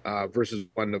versus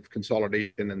one of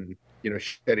consolidation and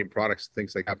shedding products and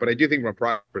things like that. But I do think from a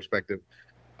product perspective,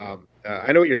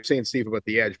 I know what you're saying, Steve, about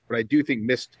the edge, but I do think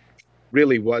Mist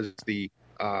really was the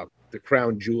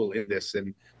crown jewel in this.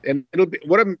 And it'll be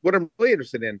what I'm really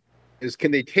interested in is,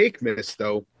 can they take Mist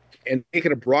though and make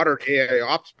it a broader AI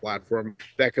ops platform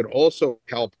that could also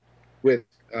help with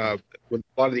a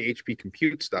lot of the HP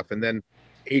compute stuff, and then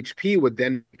HP would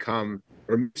then become,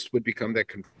 or Mist would become, that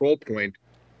control point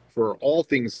for all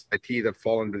things IT that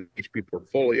fall under the HP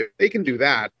portfolio. If they can do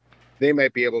that, they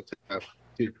might be able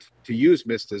to use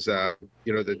Mist as the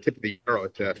tip of the arrow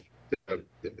to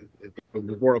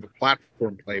more of a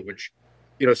platform play, which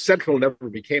Central never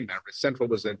became that. Central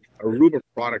was an Aruba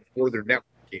product for their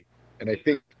networking, and I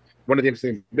think one of the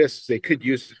interesting things Mist is they could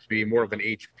use it to be more of an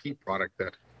HP product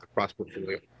across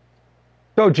portfolio.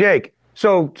 So Jake,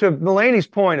 so to Mullaney's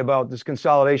point about this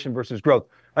consolidation versus growth,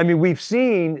 I mean, we've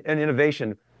seen an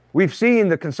innovation. We've seen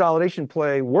the consolidation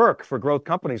play work for growth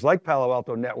companies like Palo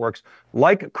Alto Networks,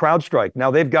 like CrowdStrike.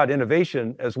 Now they've got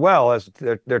innovation as well as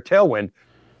their tailwind.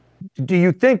 Do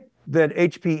you think that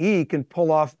HPE can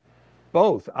pull off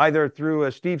both, either through,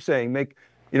 as Steve's saying, make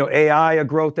AI a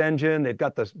growth engine? They've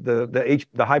got the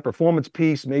high performance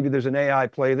piece. Maybe there's an AI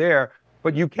play there,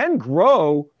 but you can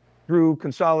grow through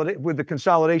with the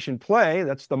consolidation play.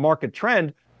 That's the market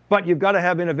trend, but you've got to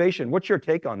have innovation. What's your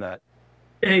take on that?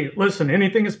 Hey, listen,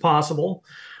 anything is possible.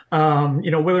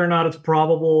 Whether or not it's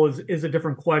probable is a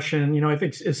different question. I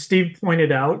think, as Steve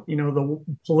pointed out, the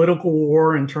political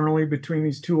war internally between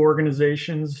these two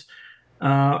organizations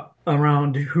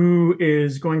around who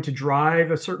is going to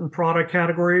drive a certain product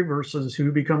category versus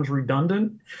who becomes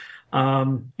redundant,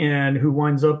 and who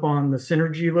winds up on the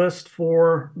synergy list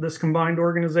for this combined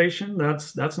organization.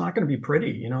 That's not going to be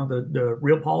pretty. The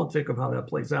real politic of how that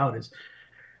plays out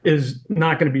is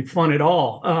not going to be fun at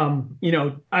all.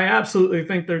 I absolutely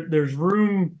think there's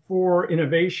room for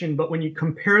innovation, but when you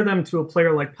compare them to a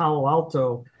player like Palo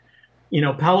Alto,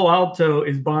 Palo Alto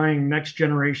is buying next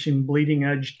generation bleeding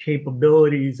edge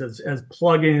capabilities as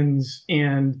plugins.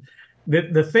 And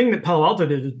the thing that Palo Alto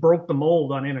did is broke the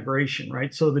mold on integration,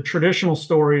 right? So the traditional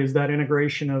story is that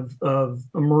integration of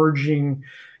emerging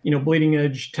bleeding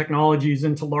edge technologies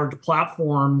into large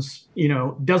platforms,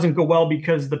 doesn't go well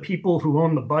because the people who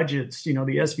own the budgets, the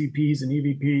SVPs and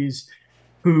EVPs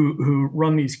who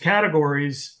run these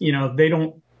categories, they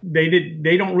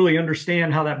don't really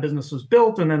understand how that business was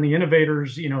built. And then the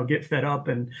innovators, get fed up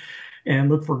and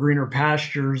look for greener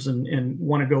pastures and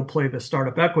want to go play the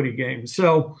startup equity game.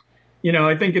 So,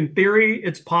 I think in theory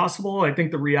it's possible. I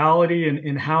think the reality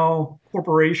in how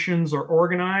corporations are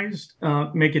organized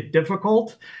make it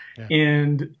difficult. Yeah.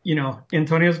 And,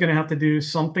 Antonio's going to have to do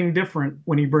something different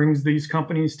when he brings these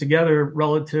companies together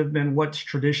relative than what's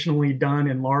traditionally done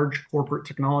in large corporate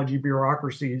technology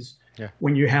bureaucracies. Yeah.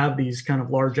 When you have these kind of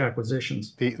large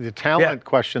acquisitions. The talent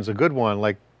question's a good one,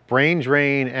 like brain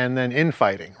drain and then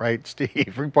infighting, right,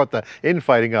 Steve? We brought the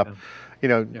infighting up.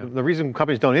 Yeah. The reason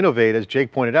companies don't innovate, as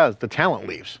Jake pointed out, is the talent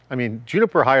leaves. I mean,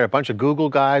 Juniper hired a bunch of Google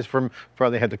guys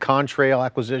they had the Contrail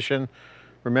acquisition.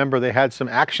 Remember, they had some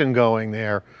action going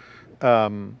there.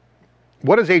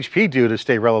 What does HP do to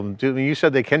stay relevant? You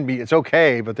said they can be, it's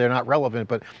okay, but they're not relevant.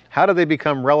 But how do they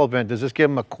become relevant? Does this give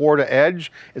them a core to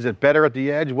edge? Is it better at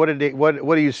the edge? What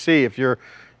do you see if you're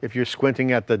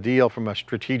squinting at the deal from a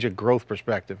strategic growth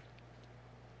perspective?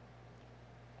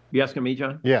 You asking me,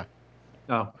 John? Yeah.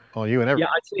 Oh, you and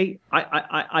everybody.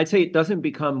 Yeah, I'd say it doesn't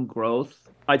become growth.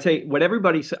 I'd say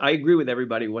I agree with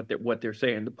everybody what they're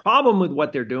saying. The problem with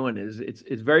what they're doing is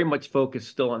it's very much focused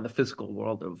still on the physical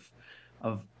world of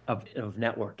of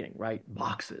networking, right?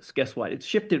 Boxes. Guess what? It's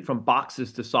shifted from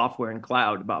boxes to software and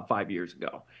cloud about 5 years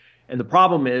ago. And the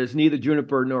problem is neither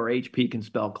Juniper nor HP can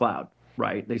spell cloud,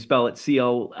 right? They spell it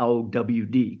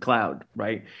C-L-O-W-D, cloud,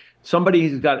 right? Somebody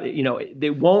who's got, they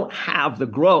won't have the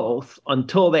growth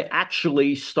until they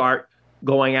actually start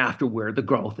going after where the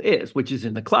growth is, which is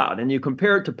in the cloud. And you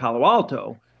compare it to Palo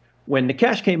Alto. When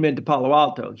Nikesh came into Palo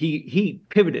Alto, he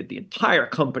pivoted the entire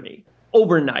company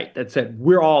overnight that said,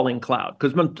 we're all in cloud.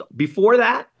 Because before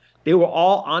that, they were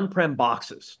all on-prem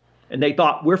boxes. And they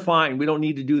thought, we're fine. We don't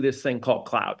need to do this thing called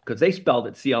cloud, because they spelled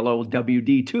it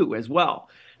C-L-O-W-D too as well.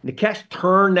 Nikesh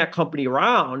turned that company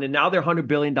around, and now they're $100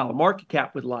 billion market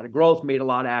cap with a lot of growth, made a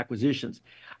lot of acquisitions.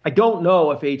 I don't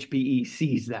know if HPE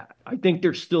sees that. I think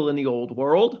they're still in the old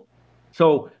world.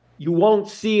 So you won't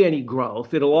see any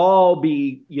growth. It'll all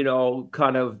be,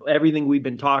 kind of everything we've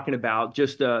been talking about,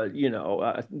 just a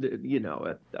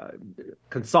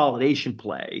consolidation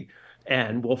play,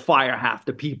 and we'll fire half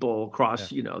the people across,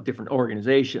 different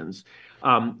organizations,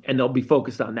 and they'll be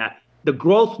focused on that. The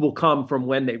growth will come from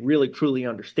when they really truly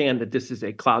understand that this is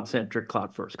a cloud-centric,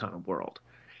 cloud-first kind of world.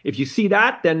 If you see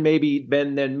that, then maybe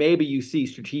you see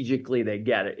strategically they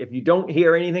get it. If you don't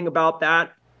hear anything about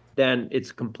that, then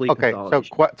it's complete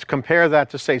consolidation. So compare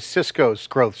that to, say, Cisco's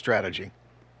growth strategy.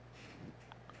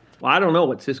 Well, I don't know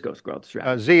what Cisco's growth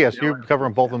strategy. Zeus, you're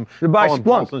covering both of them. You buy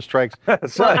Splunk. Strikes. Well,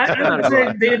 I would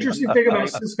say the interesting thing about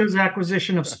Cisco's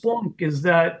acquisition of Splunk is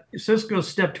that Cisco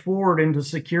stepped forward into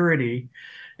security,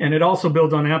 and it also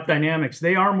builds on AppDynamics.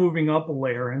 They are moving up a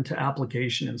layer into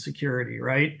application and security,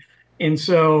 right? And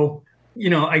so,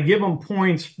 I give them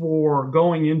points for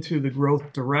going into the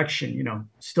growth direction.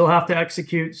 Still have to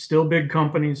execute, still big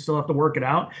companies, still have to work it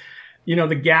out.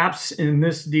 The gaps in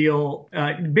this deal,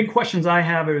 big questions I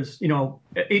have is,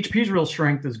 HP's real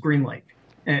strength is GreenLake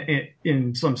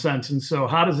in some sense. And so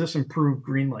how does this improve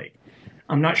GreenLake?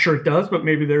 I'm not sure it does, but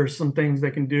maybe there's some things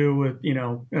they can do with,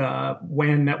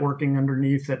 WAN networking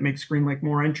underneath that makes GreenLake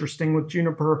more interesting with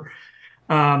Juniper.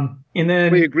 And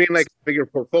then GreenLake's bigger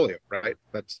portfolio, right?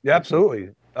 Absolutely.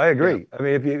 I agree. Yeah. I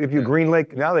mean, if you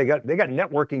GreenLake, now they got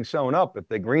networking sewn up if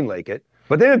they GreenLake it,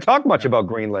 but they didn't talk much about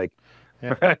GreenLake.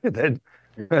 Yeah.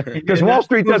 Because Wall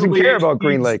Street doesn't care about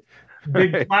GreenLake.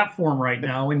 Big platform right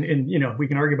now, and we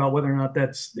can argue about whether or not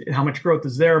that's how much growth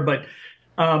is there, but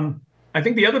I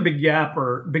think the other big gap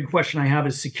or big question I have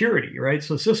is security, right?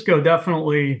 So Cisco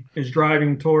definitely is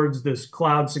driving towards this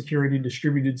cloud security,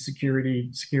 distributed security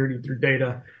through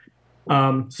data.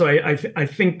 So I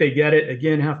think they get it.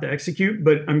 Again, have to execute,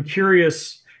 but I'm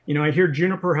curious. I hear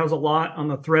Juniper has a lot on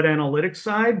the threat analytics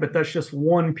side, but that's just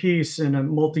one piece in a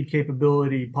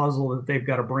multi-capability puzzle that they've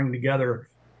got to bring together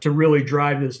to really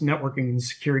drive this networking and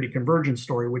security convergence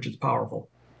story, which is powerful.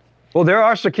 Well, there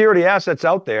are security assets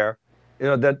out there,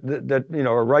 that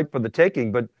are ripe for the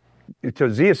taking. But to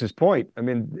Zeus's point, I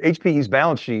mean, HPE's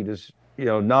balance sheet is,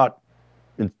 not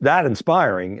that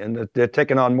inspiring, and they're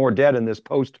taking on more debt in this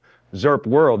post-ZIRP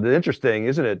world. It's interesting,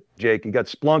 isn't it, Jake? You got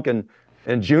Splunk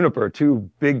and Juniper, two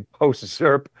big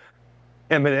post-ZIRP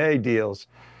M&A deals.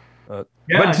 But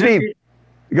Steve,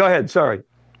 go ahead. Sorry.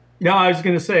 No, I was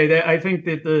going to say that I think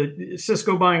that the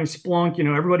Cisco buying Splunk,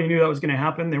 everybody knew that was going to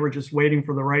happen. They were just waiting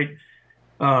for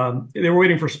they were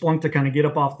waiting for Splunk to kind of get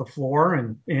up off the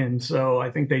floor. And so I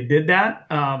think they did that.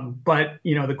 But,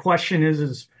 the question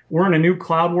is we're in a new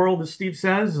cloud world, as Steve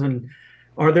says, and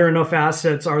are there enough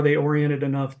assets? Are they oriented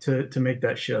enough to make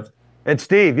that shift? And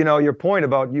Steve, your point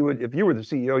about if you were the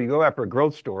CEO, you go after a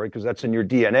growth story because that's in your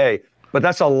DNA, but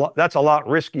that's a lot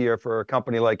riskier for a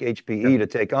company like HPE to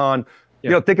take on.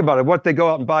 Think about it. What they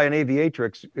go out and buy an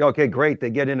Aviatrix, okay, great,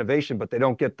 they get innovation, but they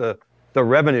don't get the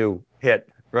revenue hit,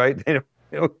 right? They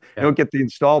don't get the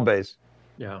install base.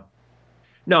 Yeah.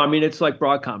 No, I mean, it's like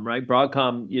Broadcom, right?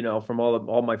 Broadcom, from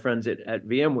all my friends at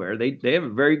VMware, they have a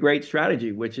very great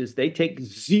strategy, which is they take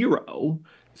zero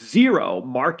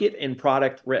market and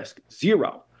product risk,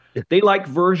 zero. They like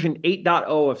version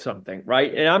 8.0 of something,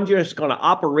 right? And I'm just going to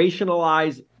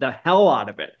operationalize the hell out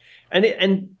of it.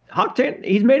 And Hock-Tan,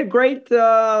 he's made a great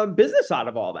business out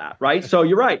of all that, right? So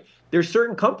you're right. There's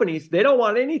certain companies, they don't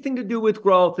want anything to do with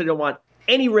growth. They don't want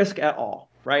any risk at all,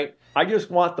 right? I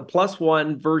just want the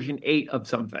 +1 version 8 of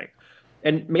something.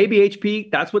 And maybe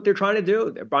HP, that's what they're trying to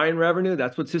do. They're buying revenue.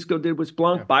 That's what Cisco did with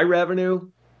Splunk, buy revenue.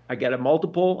 I get a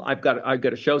multiple. I've got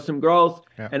to show some growth,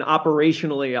 and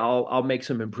operationally, I'll make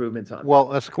some improvements on it. Well,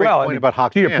 that's a great point about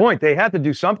Hock-Tan. To your point, they had to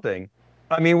do something.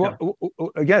 I mean,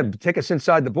 again, take us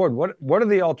inside the board. What are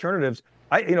the alternatives?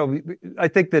 I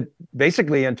think that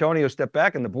basically Antonio stepped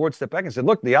back and the board stepped back and said,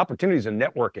 look, the opportunities in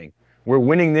networking. We're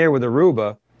winning there with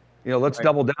Aruba. Let's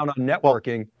double down on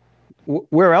networking.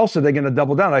 where else are they going to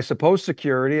double down? I suppose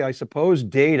security, I suppose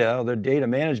data, their data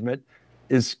management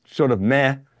is sort of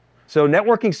meh. So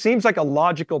networking seems like a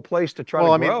logical place to try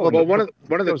to grow. Well, one of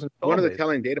the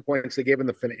telling data points they gave in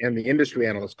the industry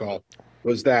analyst call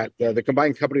was that the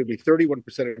combined company would be 31%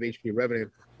 of HPE revenue,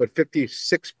 but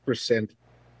 56%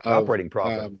 of operating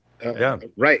profit.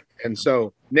 Right. And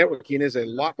so networking is a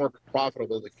lot more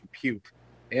profitable than compute.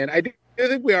 And I do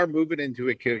think we are moving into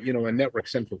a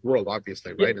network-centric world,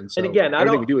 obviously, right? Yeah. And so and again,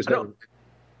 everything we do is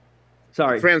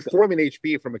transforming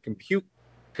HPE from a compute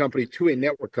company to a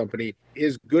network company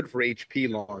is good for HP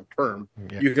long term.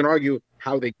 Yeah. You can argue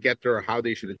how they get there or how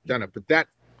they should have done it, but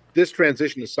this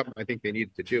transition is something I think they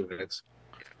needed to do. And it's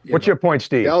what's your point,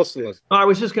 Steve? I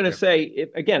was just going to say,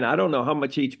 again, I don't know how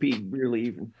much HP really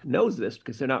even knows this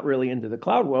because they're not really into the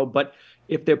cloud world, but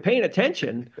if they're paying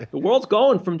attention, the world's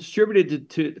going from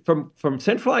distributed from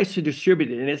centralized to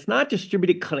distributed, and it's not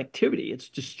distributed connectivity, it's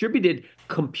distributed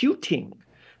computing,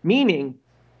 meaning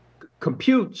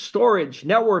compute, storage,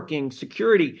 networking,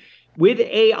 security. With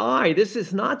AI, this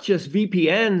is not just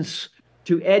VPNs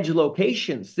to edge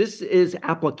locations. This is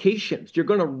applications. You're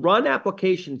going to run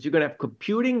applications. You're going to have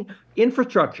computing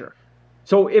infrastructure.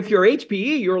 So if you're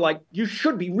HPE, you're like, you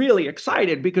should be really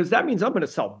excited because that means I'm going to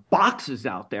sell boxes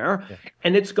out there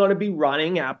and it's going to be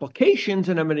running applications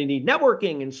and I'm going to need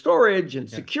networking and storage and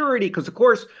security because, of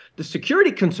course, the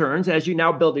security concerns as you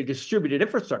now build a distributed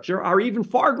infrastructure are even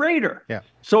far greater. Yeah.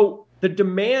 So the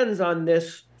demands on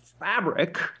this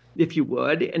fabric, if you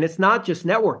would, and it's not just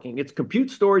networking, it's compute,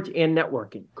 storage, and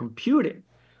networking. Computing,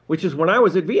 which is when I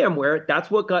was at VMware, that's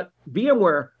what got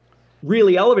VMware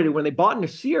really elevated. When they bought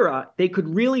Nicira, they could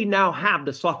really now have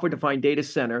the software-defined data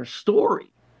center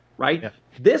story, right? Yeah.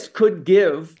 This could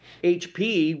give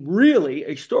HP really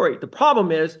a story. The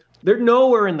problem is they're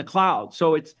nowhere in the cloud.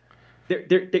 So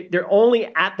they're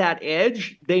only at that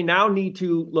edge. They now need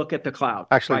to look at the cloud.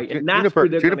 Actually, right? And that's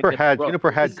Juniper had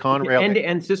Conrail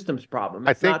end-to-end systems problem.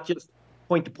 It's not just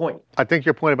point to point. I think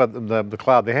your point about the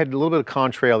cloud, they had a little bit of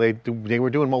Contrail. They were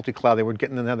doing multi-cloud. They were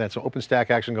getting in that some OpenStack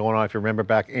action going on. If you remember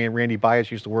back, and Randy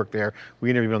Bias used to work there. We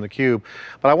interviewed on theCUBE.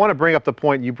 But I want to bring up the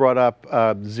point you brought up,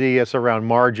 ZS, around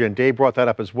margin. Dave brought that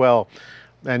up as well.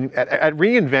 And at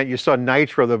reInvent, you saw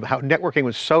Nitro, how networking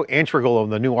was so integral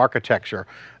in the new architecture.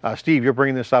 Steve, you're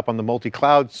bringing this up on the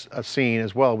multi-cloud scene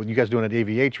as well, with you guys doing it at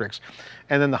Aviatrix.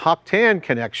 And then the Hock-Tan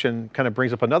connection kind of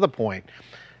brings up another point.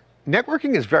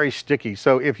 Networking is very sticky,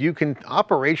 so if you can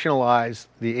operationalize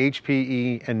the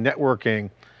HPE and networking,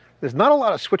 there's not a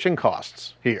lot of switching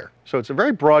costs here. So it's a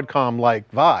very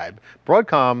Broadcom-like vibe.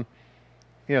 Broadcom,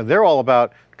 they're all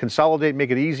about consolidate,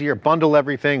 make it easier, bundle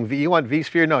everything. You want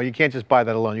vSphere? No, you can't just buy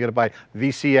that alone. You got to buy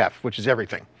VCF, which is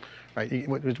everything, right?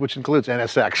 Which includes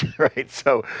NSX, right?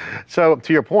 So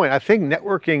to your point, I think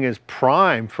networking is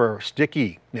prime for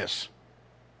stickiness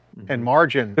and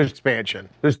margin expansion.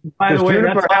 By the way,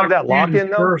 Juniper have that lock-in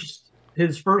though?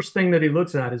 His first thing that he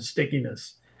looks at is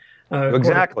stickiness.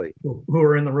 Exactly. Who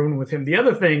are in the room with him. The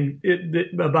other thing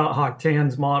about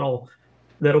Hock-Tan's model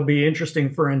that'll be interesting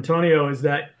for Antonio is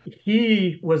that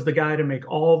he was the guy to make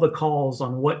all the calls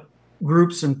on what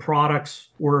groups and products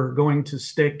were going to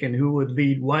stick and who would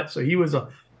lead what. So he was a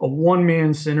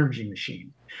one-man synergy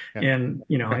machine. Yeah. And,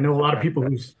 I know a lot of people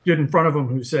who stood in front of him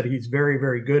who said he's very,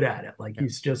 very good at it. Like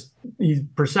he's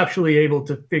perceptually able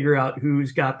to figure out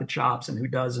who's got the chops and who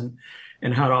doesn't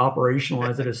and how to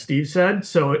operationalize it, as Steve said.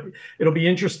 So it'll be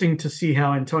interesting to see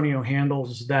how Antonio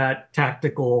handles that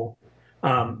tactical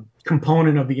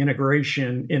component of the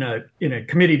integration in a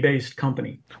committee-based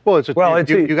company. Well, you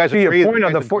guys to agree, your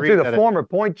point to the former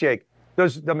point, Jake.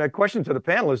 My question to the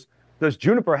panel is: does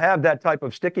Juniper have that type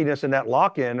of stickiness and that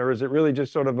lock-in, or is it really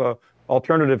just sort of a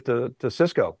alternative to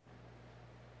Cisco?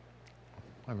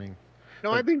 I mean,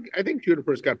 no, I think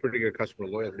Juniper's got pretty good customer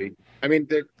loyalty. I mean,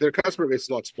 their customer base is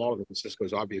a lot smaller than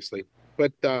Cisco's, obviously,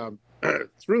 but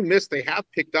through Mist, they have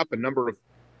picked up a number of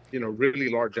really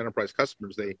large enterprise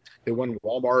customers. They won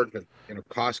Walmart and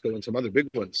Costco and some other big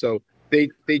ones. So they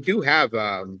do have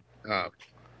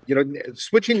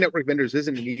switching network vendors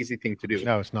isn't an easy thing to do.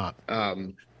 No, it's not.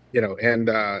 And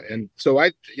so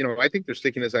I think their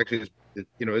stickiness actually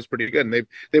is pretty good. And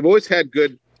they've always had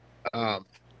good a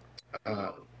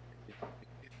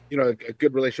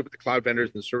good relationship with the cloud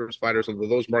vendors and the service providers, although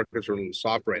those markets are a little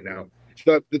soft right now.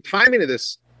 The timing of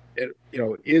this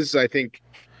is, I think,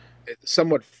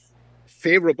 somewhat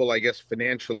favorable, I guess,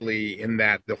 financially, in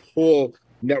that the whole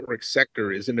network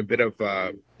sector is in a bit of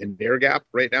an air gap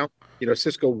right now.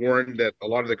 Cisco warned that a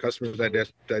lot of the customers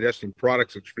digesting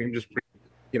products, Extreme just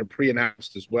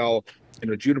pre-announced as well.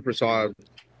 Juniper saw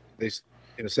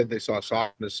said they saw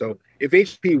softness. So if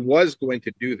HP was going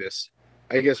to do this,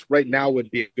 I guess right now would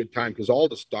be a good time because all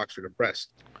the stocks are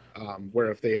depressed.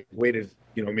 Where if they waited,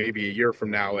 maybe a year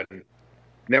from now and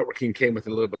networking came with a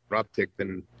little bit of uptick,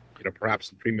 then perhaps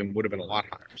the premium would have been a lot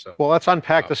higher. So, well, let's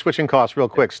unpack the switching costs real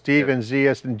quick. Steve and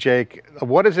Zeus and Jake,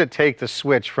 what does it take to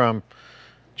switch from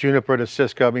Juniper to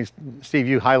Cisco? I mean, Steve,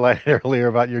 you highlighted earlier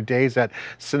about your days at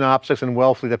Synopsys and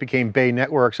Wellfleet that became Bay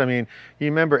Networks. I mean, you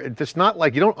remember, it's not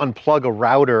like you don't unplug a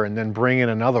router and then bring in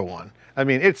another one. I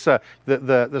mean, it's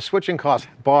the switching cost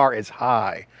bar is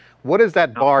high. What is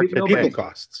that bar today? People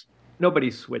costs.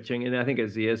 Nobody's switching, and I think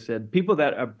as Zia said, people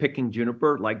that are picking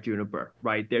Juniper like Juniper,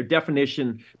 right? Their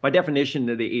definition, by definition,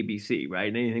 they're the ABC, right?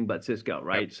 Anything but Cisco,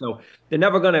 right? Yep. So they're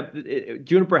never gonna.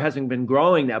 Juniper hasn't been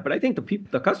growing that, but I think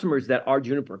the customers that are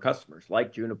Juniper customers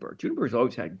like Juniper's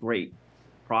always had great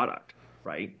product,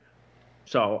 right?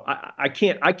 So I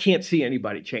can't see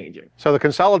anybody changing. So the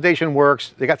consolidation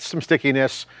works. They got some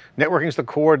stickiness. Networking's the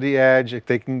core of the edge. If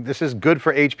they can, this is good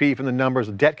for HPE from the numbers.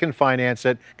 The debt can finance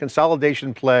it.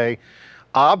 Consolidation play.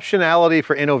 Optionality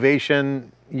for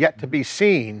innovation yet to be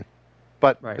seen,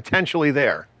 but potentially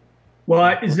there.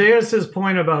 Well, Zeus's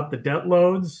point about the debt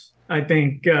loads, I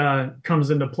think, comes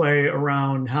into play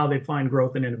around how they find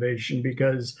growth and innovation,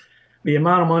 because the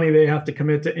amount of money they have to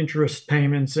commit to interest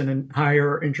payments in a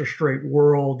higher interest rate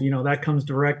world, that comes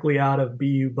directly out of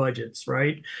BU budgets,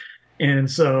 right? And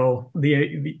so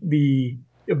the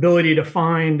ability to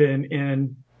find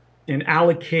and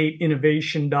allocate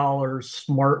innovation dollars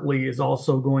smartly is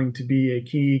also going to be a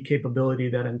key capability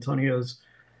that Antonio's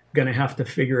going to have to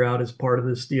figure out as part of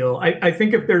this deal. I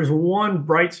think if there's one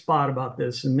bright spot about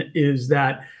this, and is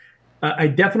that I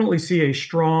definitely see a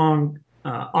strong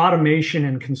automation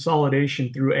and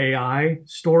consolidation through AI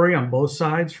story on both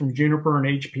sides from Juniper and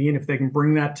HPE. And if they can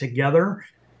bring that together,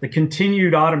 the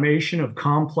continued automation of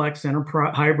complex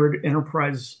hybrid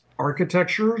enterprise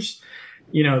architectures,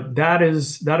 that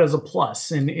is a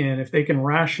plus. And if they can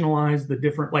rationalize the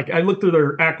different, like I looked through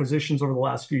their acquisitions over the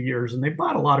last few years, and they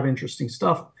bought a lot of interesting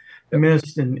stuff,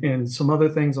 Mist and some other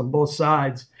things on both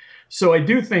sides. So I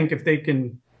do think if they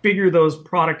can figure those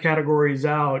product categories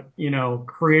out,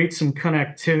 create some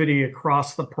connectivity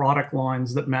across the product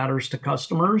lines that matters to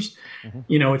customers.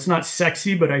 It's not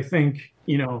sexy, but I think,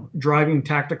 driving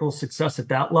tactical success at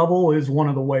that level is one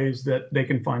of the ways that they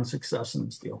can find success in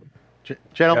this deal.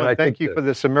 Gentlemen, thank you for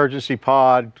this emergency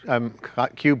pod,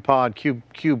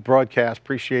 CUBE broadcast.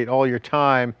 Appreciate all your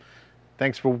time.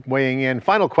 Thanks for weighing in.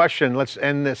 Final question, let's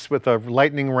end this with a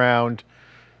lightning round.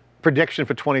 Prediction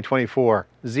for 2024.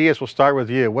 Zeus, we'll start with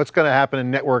you. What's going to happen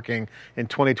in networking in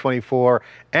 2024,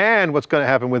 and what's going to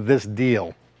happen with this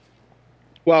deal?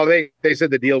 Well, they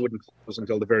said the deal wouldn't close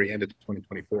until the very end of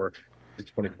 2024 to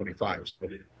 2025. So,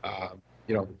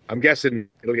 I'm guessing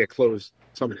it'll get closed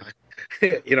sometime.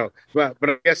 But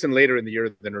I'm guessing later in the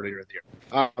year than earlier in the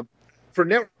year. For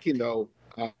networking, though,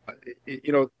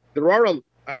 there are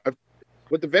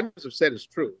what the vendors have said is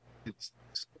true. It's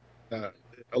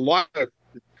a lot of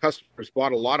customers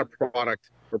bought a lot of product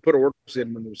or put orders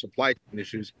in when there were supply chain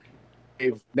issues.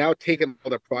 They've now taken all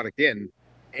that product in,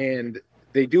 and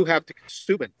they do have to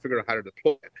consume it, figure out how to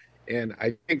deploy it. And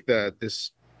I think that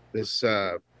this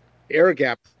air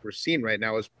gap we're seeing right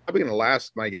now is probably going to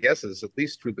last, my guess is, at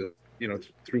least through the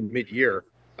through mid-year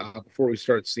before we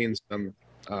start seeing some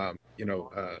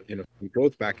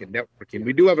growth back in networking.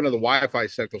 We do have another Wi-Fi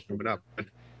cycle coming up.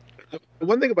 But the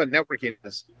one thing about networking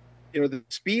is, the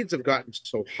speeds have gotten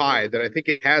so high that I think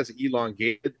it has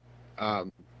elongated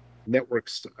network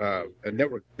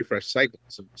refresh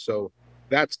cycles. And so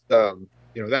that's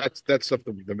that's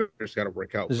something the vendors got to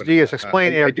work out. Zeus,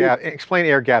 explain air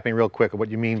gapping real quick.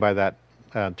 What you mean by that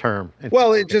term?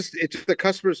 Well, it's just the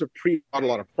customers have pre-bought a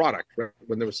lot of product. Right?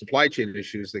 When there was supply chain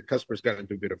issues, the customers got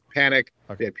into a bit of panic.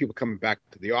 They had people coming back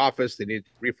to the office. They needed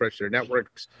to refresh their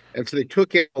networks, and so they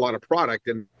took in a lot of product,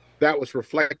 and that was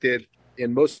reflected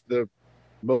in most of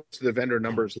the vendor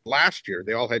numbers last year.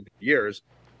 They all had years.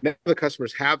 Now the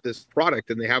customers have this product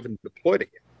and they haven't deployed it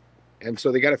yet. And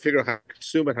so they got to figure out how to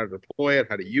consume it, how to deploy it,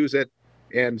 how to use it.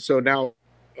 And so now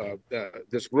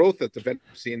this growth that the vendors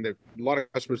seeing, that a lot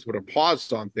of customers would have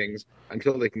paused on things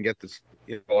until they can get this,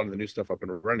 a lot of the new stuff up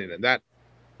and running. And that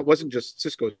wasn't just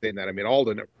Cisco saying that. I mean, all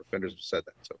the network vendors have said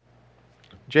that. So,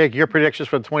 Jake, your predictions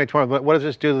for 2020, what does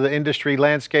this do to the industry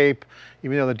landscape?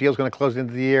 Even though the deal's going to close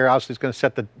into the year, obviously it's going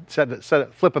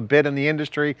to flip a bit in the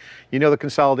industry. The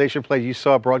consolidation play, you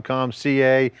saw Broadcom,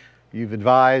 CA, you've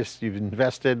advised, you've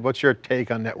invested. What's your take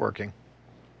on networking?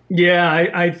 Yeah,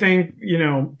 I think,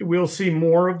 we'll see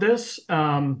more of this.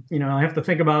 I have to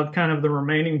think about kind of the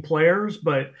remaining players,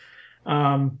 but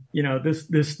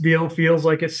This deal feels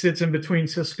like it sits in between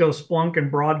Cisco Splunk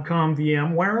and Broadcom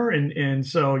VMware, and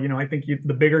so I think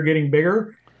the bigger getting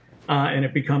bigger, and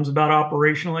it becomes about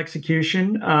operational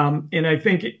execution. And I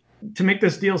think to make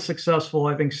this deal successful,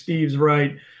 I think Steve's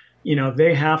right.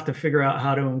 They have to figure out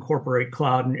how to incorporate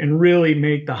cloud and really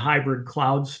make the hybrid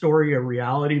cloud story a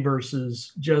reality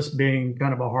versus just being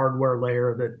kind of a hardware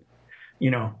layer that,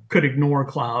 could ignore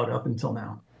cloud up until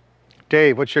now.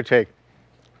 Dave, what's your take?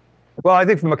 Well, I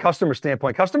think from a customer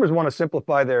standpoint, customers want to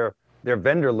simplify their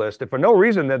vendor list. If for no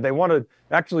reason that they want to,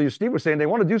 actually, as Steve was saying, they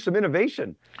want to do some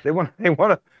innovation. They want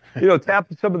to, tap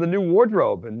some of the new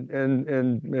wardrobe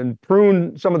and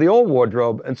prune some of the old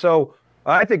wardrobe. And so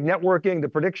I think networking, the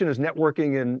prediction is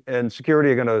networking and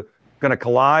security are going to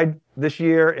collide this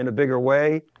year in a bigger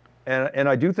way. And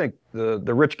I do think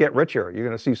the rich get richer. You're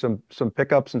going to see some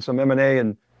pickups and some M&A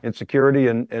in security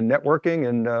and networking.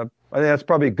 And I think that's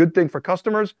probably a good thing for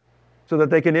customers so that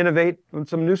they can innovate with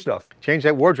some new stuff. Change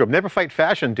that wardrobe. Never fight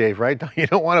fashion, Dave, right? You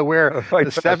don't want to wear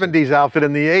the 70s outfit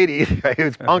in the 80s. Right?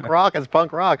 It's punk rock, it's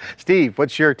punk rock. Steve,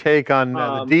 what's your take on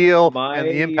the deal and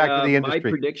the impact of the industry? My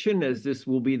prediction is this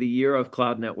will be the year of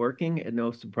cloud networking, and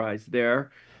no surprise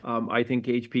there. I think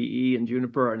HPE and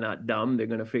Juniper are not dumb. They're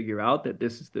going to figure out that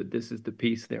this is the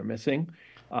piece they're missing.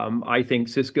 I think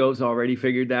Cisco's already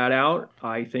figured that out.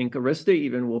 I think Arista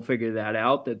even will figure that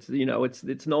out. That's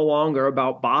it's no longer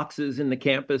about boxes in the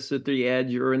campus at the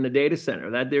edge or in the data center.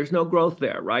 That there's no growth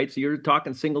there, right? So you're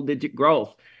talking single-digit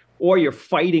growth, or you're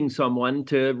fighting someone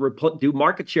to do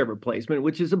market share replacement,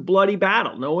 which is a bloody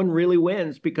battle. No one really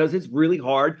wins because it's really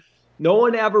hard. No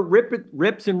one ever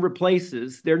rips and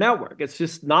replaces their network. It's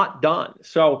just not done.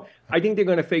 So I think they're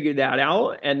going to figure that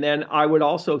out. And then I would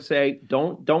also say,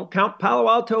 don't count Palo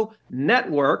Alto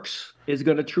Networks is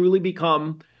going to truly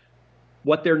become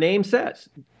what their name says.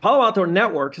 Palo Alto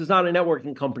Networks is not a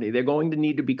networking company. They're going to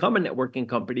need to become a networking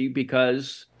company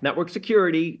because network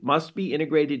security must be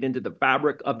integrated into the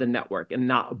fabric of the network and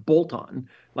not a bolt-on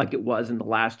like it was in the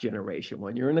last generation.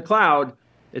 When you're in the cloud,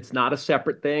 it's not a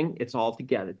separate thing. It's all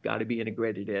together. It's got to be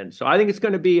integrated in. So I think it's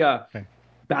going to be a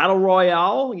battle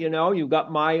royale. You've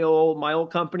got my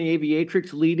old company,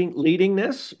 Aviatrix, leading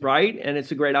this, right? And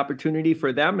it's a great opportunity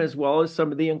for them as well as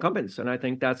some of the incumbents. And I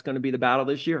think that's going to be the battle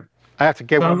this year. I have to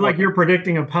get Sounds like you're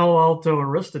predicting a Palo Alto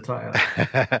Arista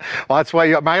tie-up. Well, that's why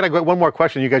I got to go one more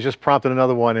question. You guys just prompted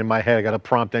another one in my head. I got a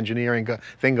prompt engineering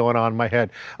thing going on in my head.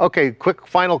 Okay, quick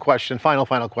final question. Final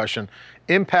question.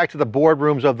 Impact to the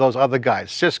boardrooms of those other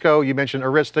guys. Cisco, you mentioned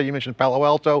Arista, you mentioned Palo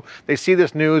Alto. They see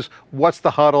this news. What's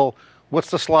the huddle? What's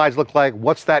the slides look like?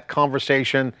 What's that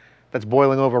conversation that's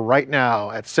boiling over right now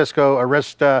at Cisco,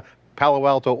 Arista, Palo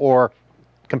Alto, or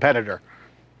competitor?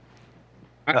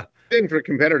 I think for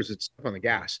competitors, it's stuff on the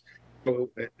gas. So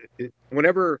if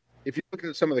you look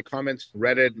at some of the comments,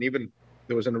 Reddit, and even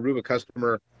there was an Aruba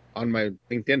customer on my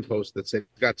LinkedIn post that said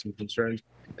got some concerns.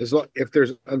 If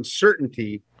there's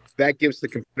uncertainty, that gives the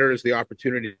competitors the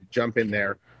opportunity to jump in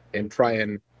there and try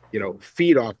and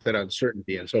feed off that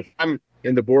uncertainty. And so if I'm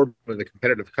in the board of the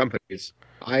competitive companies,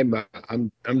 I'm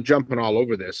jumping all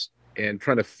over this and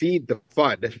trying to feed the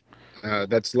FUD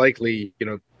that's likely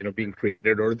being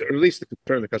created, or at least the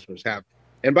concern the customers have.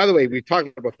 And by the way, we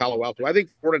talked about Palo Alto. I think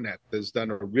Fortinet has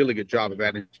done a really good job of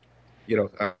adding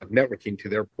networking to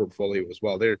their portfolio as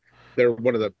well. They're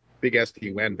one of the big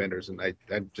SD-WAN vendors, and I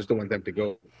just don't want them to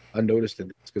go unnoticed in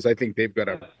this because I think they've got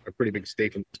a pretty big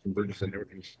stake in convergence and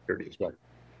networking security as well.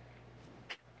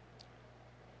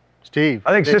 Steve,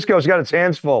 I think Cisco's got its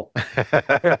hands full. they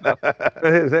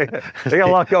got a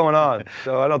lot going on,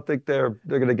 so I don't think they're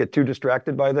going to get too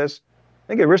distracted by this. I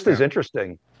think Arista is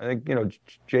interesting. I think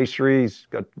Jay Sree's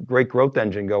got a great growth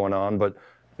engine going on, but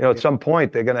at some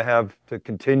point they're going to have to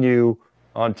continue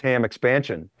on TAM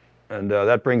expansion, and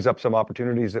that brings up some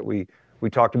opportunities that we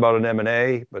talked about in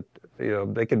M&A, but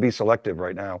they can be selective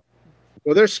right now.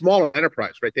 Well, they're small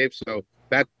enterprise, right, Dave? So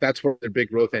that's where their big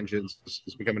growth engines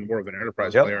is becoming more of an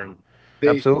enterprise player. And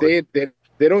Absolutely.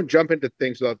 They don't jump into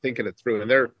things without thinking it through, and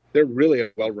they're really a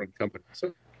well-run company.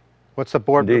 So, what's the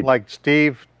board like?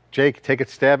 Steve, Jake, take a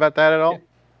stab at that at all?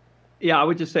 Yeah, I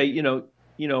would just say,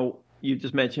 you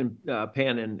just mentioned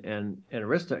Pan and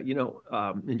Arista,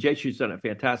 and Jayshree's done a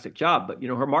fantastic job, but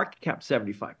her market cap's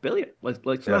 $75 billion.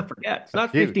 Let's not forget, it's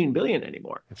not $15 billion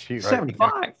anymore. It's huge.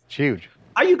 75. Right? It's huge.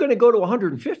 How are you going to go to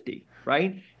 150,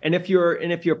 right? And if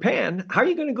you're Pan, how are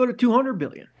you going to go to 200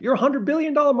 billion? You're $100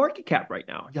 billion market cap right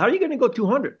now. How are you going to go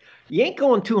 200? You ain't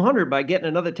going 200 by getting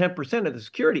another 10% of the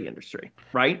security industry,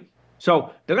 right?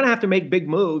 So they're going to have to make big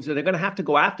moves, and they're going to have to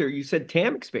go after, you said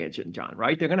TAM expansion, John,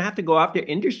 right? They're going to have to go after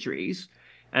industries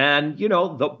And, you know,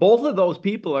 both of those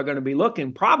people are going to be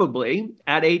looking probably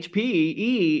at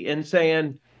HPE and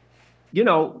saying, you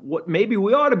know, what, maybe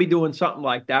we ought to be doing something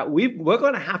like that. We're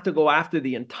going to have to go after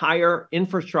the entire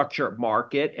infrastructure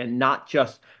market and not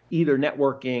just either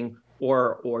networking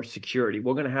or security.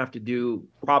 We're going to have to do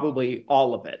probably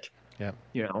all of it. Yeah.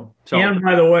 You know, so, and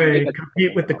by the way,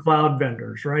 compete with the cloud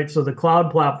vendors, right? So the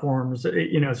cloud platforms,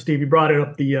 you know, Steve, you brought it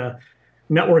up, the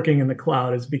networking in the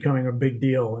cloud is becoming a big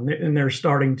deal, and they're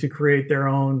starting to create their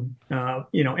own,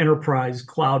 you know, enterprise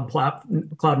cloud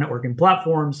networking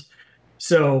platforms.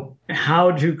 So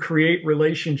how to create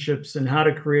relationships and how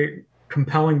to create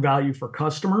compelling value for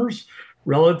customers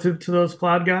relative to those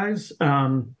cloud guys,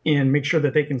 and make sure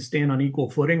that they can stand on equal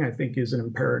footing, I think is an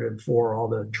imperative for all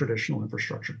the traditional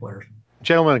infrastructure players.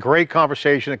 Gentlemen, a great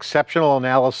conversation, exceptional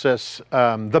analysis,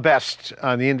 the best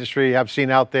in the industry I've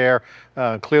seen out there.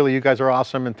 Clearly you guys are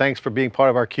awesome, and thanks for being part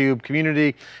of our CUBE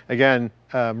community. Again,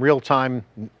 real-time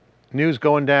news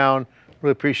going down.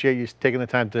 Really appreciate you taking the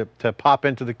time to pop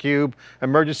into the CUBE,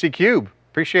 Emergency CUBE.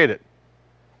 Appreciate it.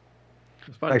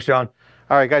 Thanks, John.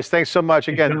 All right, guys, thanks so much.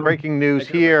 Again, breaking news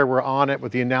here. We're on it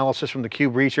with the analysis from the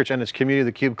CUBE Research and its community,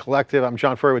 the CUBE Collective. I'm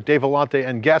John Furrier with Dave Vellante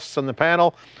and guests on the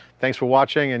panel. Thanks for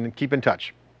watching, and keep in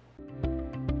touch.